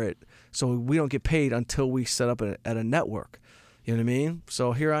pay for it, so we don't get paid until we set up at a network. You know what I mean?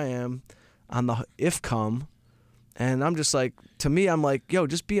 So here I am on the IFCOM. And I'm just like, to me, I'm like, yo,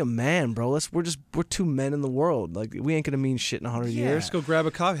 just be a man, bro. We're two men in the world. Like, we ain't gonna mean shit in 100 years. Just go grab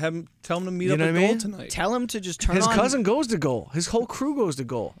a coffee. Tell him to meet up at what I mean? Gold tonight. Tell him to just turn His on. cousin goes to Goal. His whole crew goes to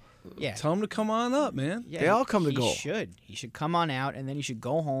Goal. Yeah. Tell him to come on up, man. Yeah, They all come to he goal. He should come on out, and then he should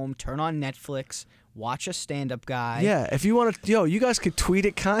go home, turn on Netflix, watch a stand-up guy. Yeah, if you want to, you guys could tweet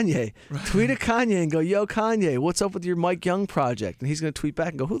at Kanye. Tweet at Kanye and go, yo, Kanye, what's up with your Mike Young project? And he's going to tweet back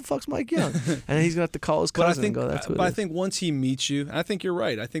and go, who the fuck's Mike Young? And then he's going to have to call his cousin and go, that's who it is. I think once he meets you, I think you're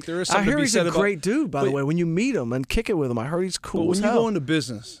right. I think there is something I hear to be he's said a about. great dude, by the but- way. When you meet him and kick it with him, I heard he's But cool when as you hell. go into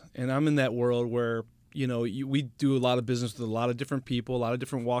business, and I'm in that world where we do a lot of business with a lot of different people, a lot of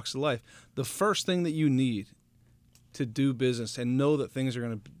different walks of life. The first thing that you need to do business and know that things are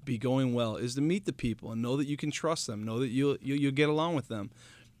going to be going well is to meet the people and know that you can trust them, know that you'll get along with them.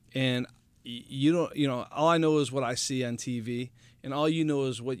 And you don't, all I know is what I see on TV, and all you know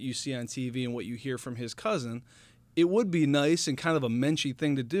is what you see on TV and what you hear from his cousin. It would be nice and kind of a menschy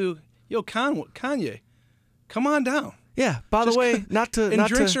thing to do. Yo, Kanye, come on down. Yeah, by the way, And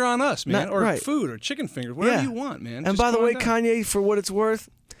drinks are on us, man, or right. food or chicken fingers, whatever Yeah. you want, man. And Just by the come way, on down. Kanye, for what it's worth,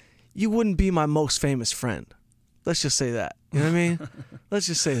 you wouldn't be my most famous friend. Let's just say that. You know what I mean? Let's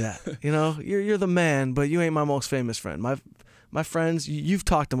just say that. You're the man, but you ain't my most famous friend. My friends, you've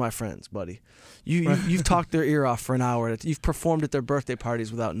talked to my friends, buddy. You've talked their ear off for an hour. You've performed at their birthday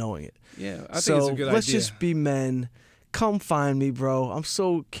parties without knowing it. Yeah, I think So it's a good let's idea. just be men. Come find me, bro.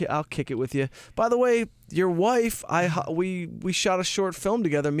 I'll kick it with you. By the way, your wife, we shot a short film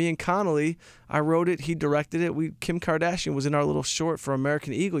together, me and Connolly. I wrote it, he directed it. Kim Kardashian was in our little short for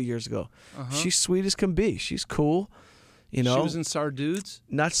American Eagle years ago. She's sweet as can be. She's cool. She was in Sardudes.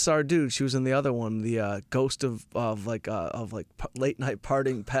 Not Sardude. She was in the other one, the ghost of late night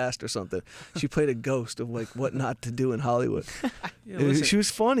partying past or something. She played a ghost of like what not to do in Hollywood. Listen. She was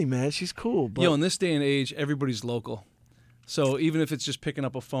funny, man. She's cool. But In this day and age, everybody's local. So even if it's just picking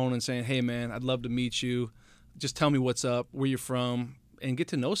up a phone and saying, "Hey, man, I'd love to meet you. Just tell me what's up, where you're from, and get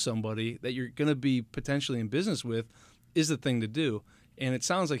to know somebody that you're going to be potentially in business with," is the thing to do. And it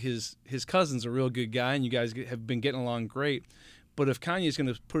sounds like his cousin's a real good guy, and you guys have been getting along great. But if Kanye's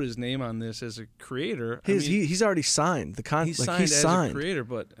going to put his name on this as a creator, he's already signed the contract. he's signed as a creator.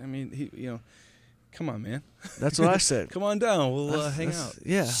 But I mean, come on, man. That's what I said. Come on down. We'll hang out.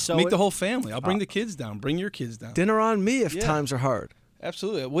 Yeah. So Meet the whole family. I'll bring the kids down. Bring your kids down. Dinner on me if Yeah. times are hard.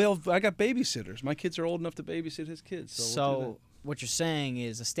 Absolutely. Well, I got babysitters. My kids are old enough to babysit his kids. So, we'll do what you're saying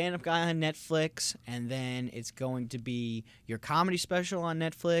is a stand-up guy on Netflix, and then it's going to be your comedy special on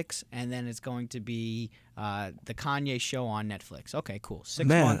Netflix, and then it's going to be the Kanye show on Netflix. Okay, cool. 6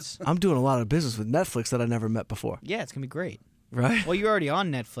 Man, months. I'm doing a lot of business with Netflix that I never met before. Yeah, it's gonna be great. Right? Well, you're already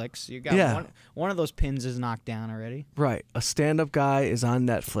on Netflix. You got Yeah. one of those pins is knocked down already. Right. A stand-up guy is on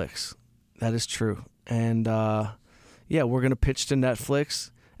Netflix. That is true. And we're gonna pitch to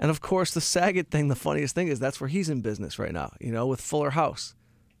Netflix. And of course, the Saget thing. The funniest thing is that's where he's in business right now. with Fuller House.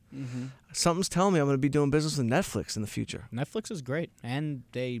 Mm-hmm. Something's telling me I'm gonna be doing business with Netflix in the future. Netflix is great, and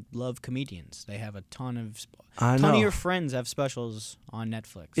they love comedians. They have a ton of I ton know. of your friends have specials on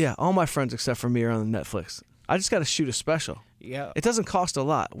Netflix. Yeah, all my friends except for me are on Netflix. I just got to shoot a special. Yeah. It doesn't cost a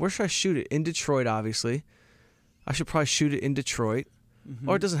lot. Where should I shoot it? In Detroit, obviously. I should probably shoot it in Detroit,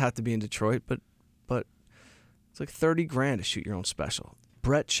 or it doesn't have to be in Detroit, but it's like $30,000 to shoot your own special.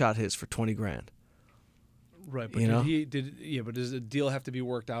 Brett shot his for $20,000. Right, but You know? but does the deal have to be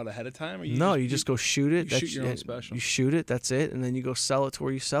worked out ahead of time? Or You just go shoot it. you shoot your own special. You shoot it. That's it, and then you go sell it to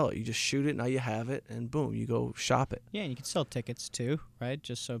where you sell it. You just shoot it. Now you have it, and boom, you go shop it. Yeah, and you can sell tickets too, right?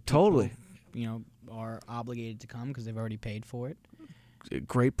 Just so people, Totally. are obligated to come because they've already paid for it.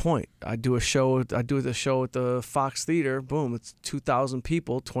 Great point. I do the show at the Fox Theater. Boom, it's 2,000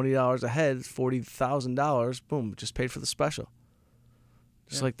 people, $20 a head, $40,000. Boom, just paid for the special.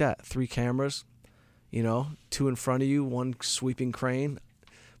 Just like that. 3 cameras, 2 in front of you, 1 sweeping crane.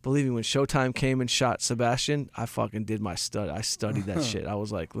 Believe me, when Showtime came and shot Sebastian, I fucking did my study. I studied that shit. I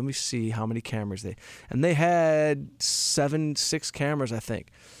was like, let me see how many cameras and they had 6 cameras, I think.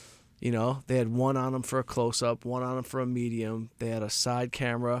 They had 1 on them for a close-up, 1 on them for a medium. They had a side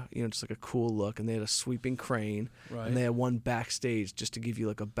camera, just like a cool look, and they had a sweeping crane, Right. and they had 1 backstage just to give you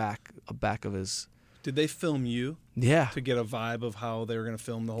like a back of his. Did they film you Yeah, to get a vibe of how they were going to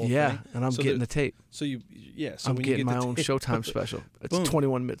film the whole yeah, thing? and I'm getting the tape. So you, yeah. So I'm when you getting get my the own tape- Showtime special. It's Boom.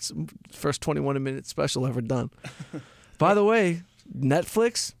 21 minutes, first 21-minute special ever done. By the way,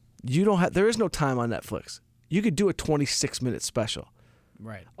 Netflix, there is no time on Netflix. You could do a 26-minute special.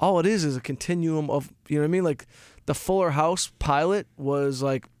 Right. All it is a continuum of, you know what I mean? Like the Fuller House pilot was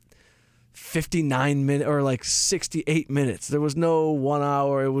like 59 minutes or like 68 minutes. There was no 1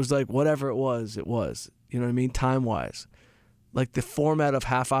 hour. It was like whatever it was. You know what I mean? Time-wise. Like the format of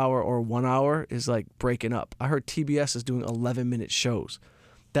half hour or 1 hour is like breaking up. I heard TBS is doing 11-minute shows.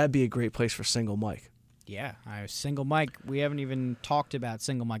 That'd be a great place for Single Mike. Yeah, Single Mike. We haven't even talked about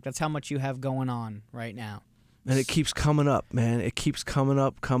Single Mike. That's how much you have going on right now. And it keeps coming up, man. It keeps coming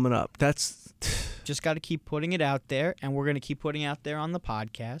up. That's just got to keep putting it out there, and we're going to keep putting out there on the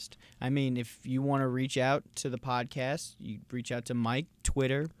podcast. I mean, if you want to reach out to the podcast, you reach out to Mike,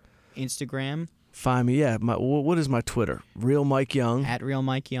 Twitter, Instagram. Find me, yeah. What is my Twitter? Real Mike Young. At Real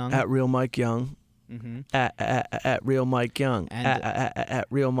Mike Young. At Real Mike Young. Mm-hmm. At Real Mike Young. And at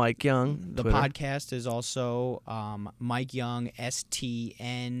Real Mike Young. The Twitter. podcast is also Mike Young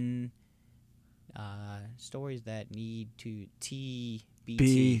STN. Stories that need to TBT.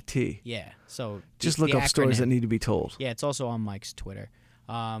 BT. Yeah. So just look up stories that need to be told. Yeah, it's also on Mike's Twitter.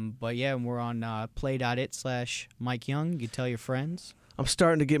 But yeah, we're on play.it/Mike Young. You tell your friends. I'm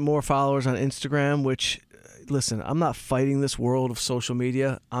starting to get more followers on Instagram, which, listen, I'm not fighting this world of social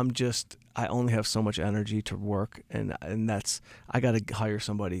media. I only have so much energy to work, and that's, I got to hire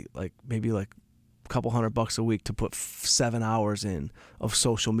somebody maybe a couple $100 a week to put 7 hours in of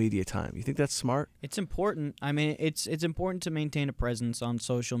social media time. You think that's smart? It's important. I mean, it's important to maintain a presence on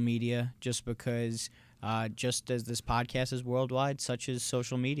social media, just because just as this podcast is worldwide, such is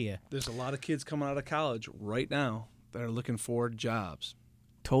social media. There's a lot of kids coming out of college right now that are looking for jobs.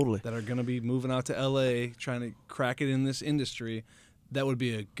 Totally. That are going to be moving out to LA, trying to crack it in this industry. That would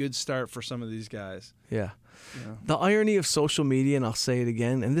be a good start for some of these guys. Yeah. The irony of social media, and I'll say it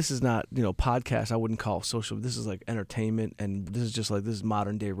again, and this is not, podcast, I wouldn't call social, this is like entertainment, and this is just this is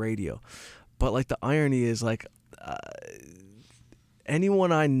modern day radio. But the irony is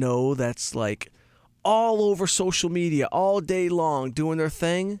anyone I know that's all over social media all day long doing their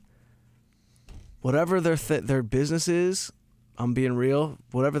thing, whatever their business is, I'm being real,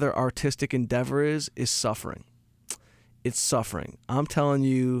 whatever their artistic endeavor is suffering. It's suffering. I'm telling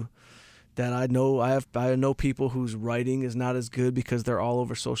you that I know people whose writing is not as good because they're all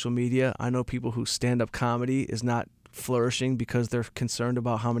over social media. I know people whose stand-up comedy is not flourishing because they're concerned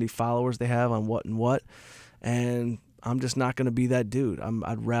about how many followers they have on what and what. And I'm just not going to be that dude.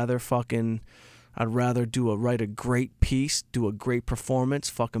 I'd rather write a great piece, do a great performance,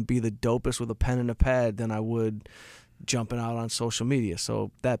 fucking be the dopest with a pen and a pad than I would jumping out on social media. So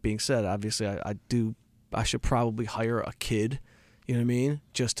that being said, obviously I should probably hire a kid, you know what I mean,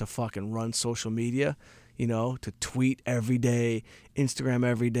 just to fucking run social media, to tweet every day, Instagram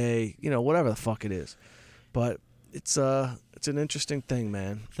every day, whatever the fuck it is. But it's an interesting thing,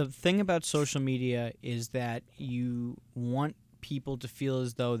 man. The thing about social media is that you want people to feel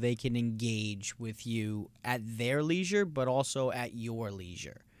as though they can engage with you at their leisure, but also at your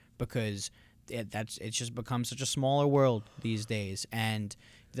leisure, because it's just become such a smaller world these days, and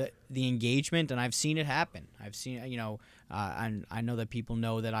the engagement, and I've seen it happen. I've seen, and I know that people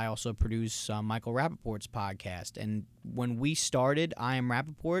know that I also produce Michael Rappaport's podcast, and when we started I Am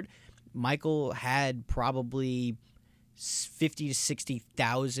Rappaport, Michael had probably 50 to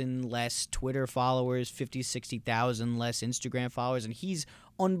 60,000 less Twitter followers, 50 to 60,000 less Instagram followers, and he's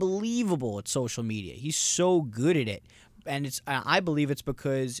unbelievable at social media. He's so good at it, and I believe it's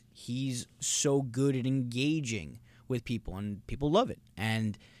because he's so good at engaging with people, and people love it.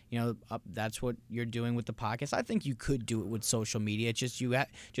 And that's what you're doing with the podcast. I think you could do it with social media. It's just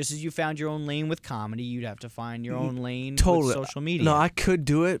just as you found your own lane with comedy, you'd have to find your own lane with social media. No, I could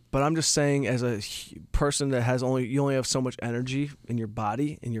do it, but I'm just saying, as a person that you only have so much energy in your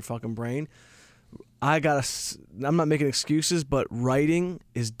body, in your fucking brain. I'm not making excuses, but writing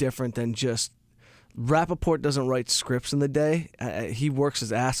is different than just. Rappaport doesn't write scripts in the day. He works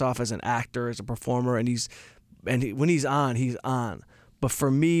his ass off as an actor, as a performer, and when he's on, he's on. But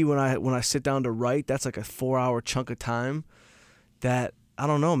for me, when I sit down to write, that's like a 4-hour chunk of time that, I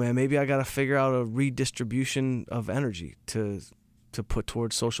don't know, man, maybe I got to figure out a redistribution of energy to put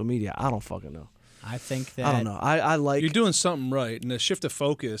towards social media. I don't fucking know. I think that... I don't know. I like... You're doing something right, and the shift of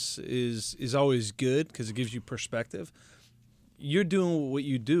focus is always good because it gives you perspective. You're doing what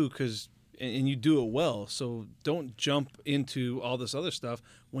you do and you do it well, so don't jump into all this other stuff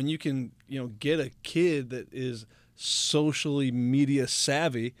when you can, get a kid that is socially media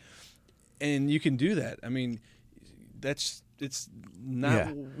savvy, and you can do that. I mean, it's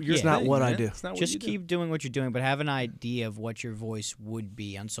not it's not what I do. It's not what Just you keep doing what you're doing, but have an idea of what your voice would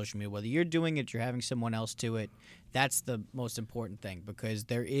be on social media. Whether you're doing it, you're having someone else do it. That's the most important thing, because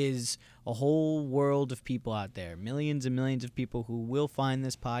there is a whole world of people out there, millions and millions of people who will find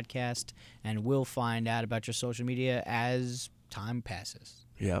this podcast and will find out about your social media as time passes.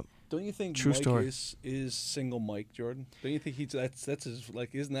 Yep. Don't you think True Mike story. is single Mike, Jordan? Don't you think that's his,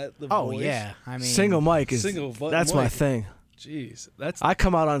 isn't that the Oh voice? yeah, I mean, Single Mike is that's my Mike. thing. Jeez, that's I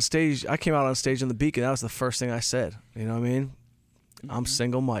came out on stage on the Beacon. That was the first thing I said. You know what I mean? I'm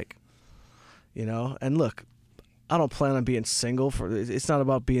single Mike. you know. And look, I don't plan on being single. It's not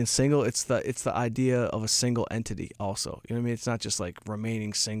about being single. It's the idea of a single entity also. You know what I mean? It's not just like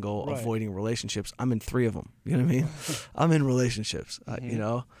remaining single, Right. avoiding relationships. I'm in 3 of them. You know what I mean? I'm in relationships. You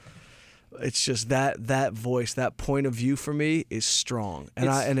know, it's just that voice, that point of view for me is strong, and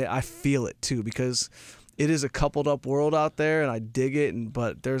I feel it too, because it is a coupled up world out there, and I dig it.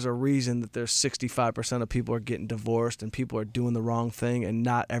 But there's a reason that there's 65% of people are getting divorced and people are doing the wrong thing, and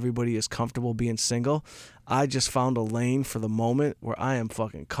not everybody is comfortable being single. I just found a lane for the moment where I am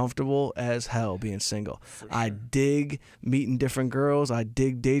fucking comfortable as hell being single. I dig meeting different girls. I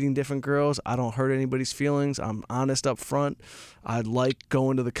dig dating different girls. I don't hurt anybody's feelings. I'm honest up front. I like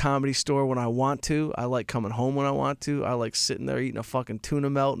going to the Comedy Store when I want to. I like coming home when I want to. I like sitting there eating a fucking tuna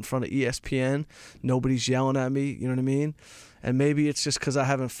melt in front of ESPN. Nobody's yelling at me. You know what I mean? And maybe it's just because I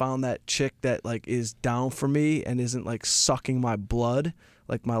haven't found that chick that like is down for me and isn't like sucking my blood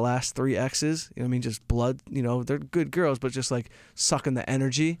like my last 3 exes. You know what I mean? Just blood. You know, they're good girls, but just like sucking the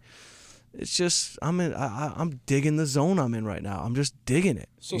energy. It's just I'm digging the zone I'm in right now. I'm just digging it.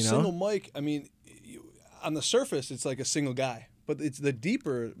 So you know? single Mike, I mean, on the surface, it's like a single guy, but it's the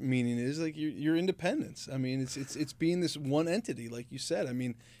deeper meaning is like your independence. I mean, it's being this one entity, like you said. I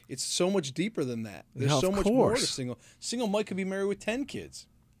mean, it's so much deeper than that. There's Yeah, so of much more to course. single. Single Mike could be married with 10 kids.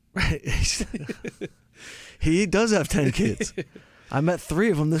 Right. He does have 10 kids. I met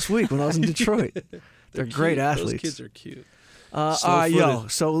 3 of them this week when I was in Detroit. They're great Cute. athletes. Those kids are cute. All right, yo.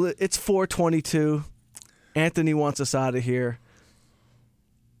 Slow-footed. So it's 4:22. Anthony wants us out of here,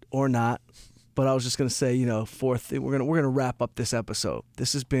 or not. But I was just gonna say, you know, we're gonna wrap up this episode.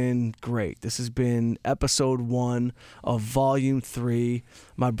 This has been great. This has been episode 1 of Volume 3.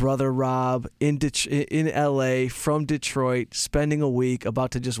 My brother Rob in LA from Detroit, spending a week,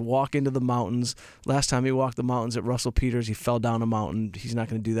 about to just walk into the mountains. Last time he walked the mountains at Russell Peters, he fell down a mountain. He's not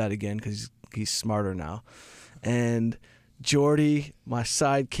gonna do that again because he's smarter now. And Jordy, my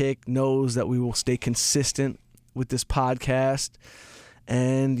sidekick, knows that we will stay consistent with this podcast.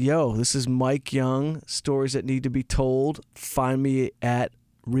 And yo, this is Mike Young, Stories That Need to Be Told. Find me at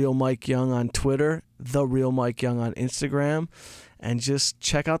Real Mike Young on Twitter, The Real Mike Young on Instagram, and just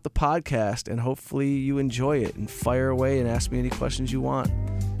check out the podcast, and hopefully you enjoy it and fire away and ask me any questions you want,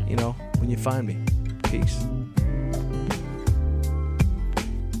 you know, when you find me. Peace.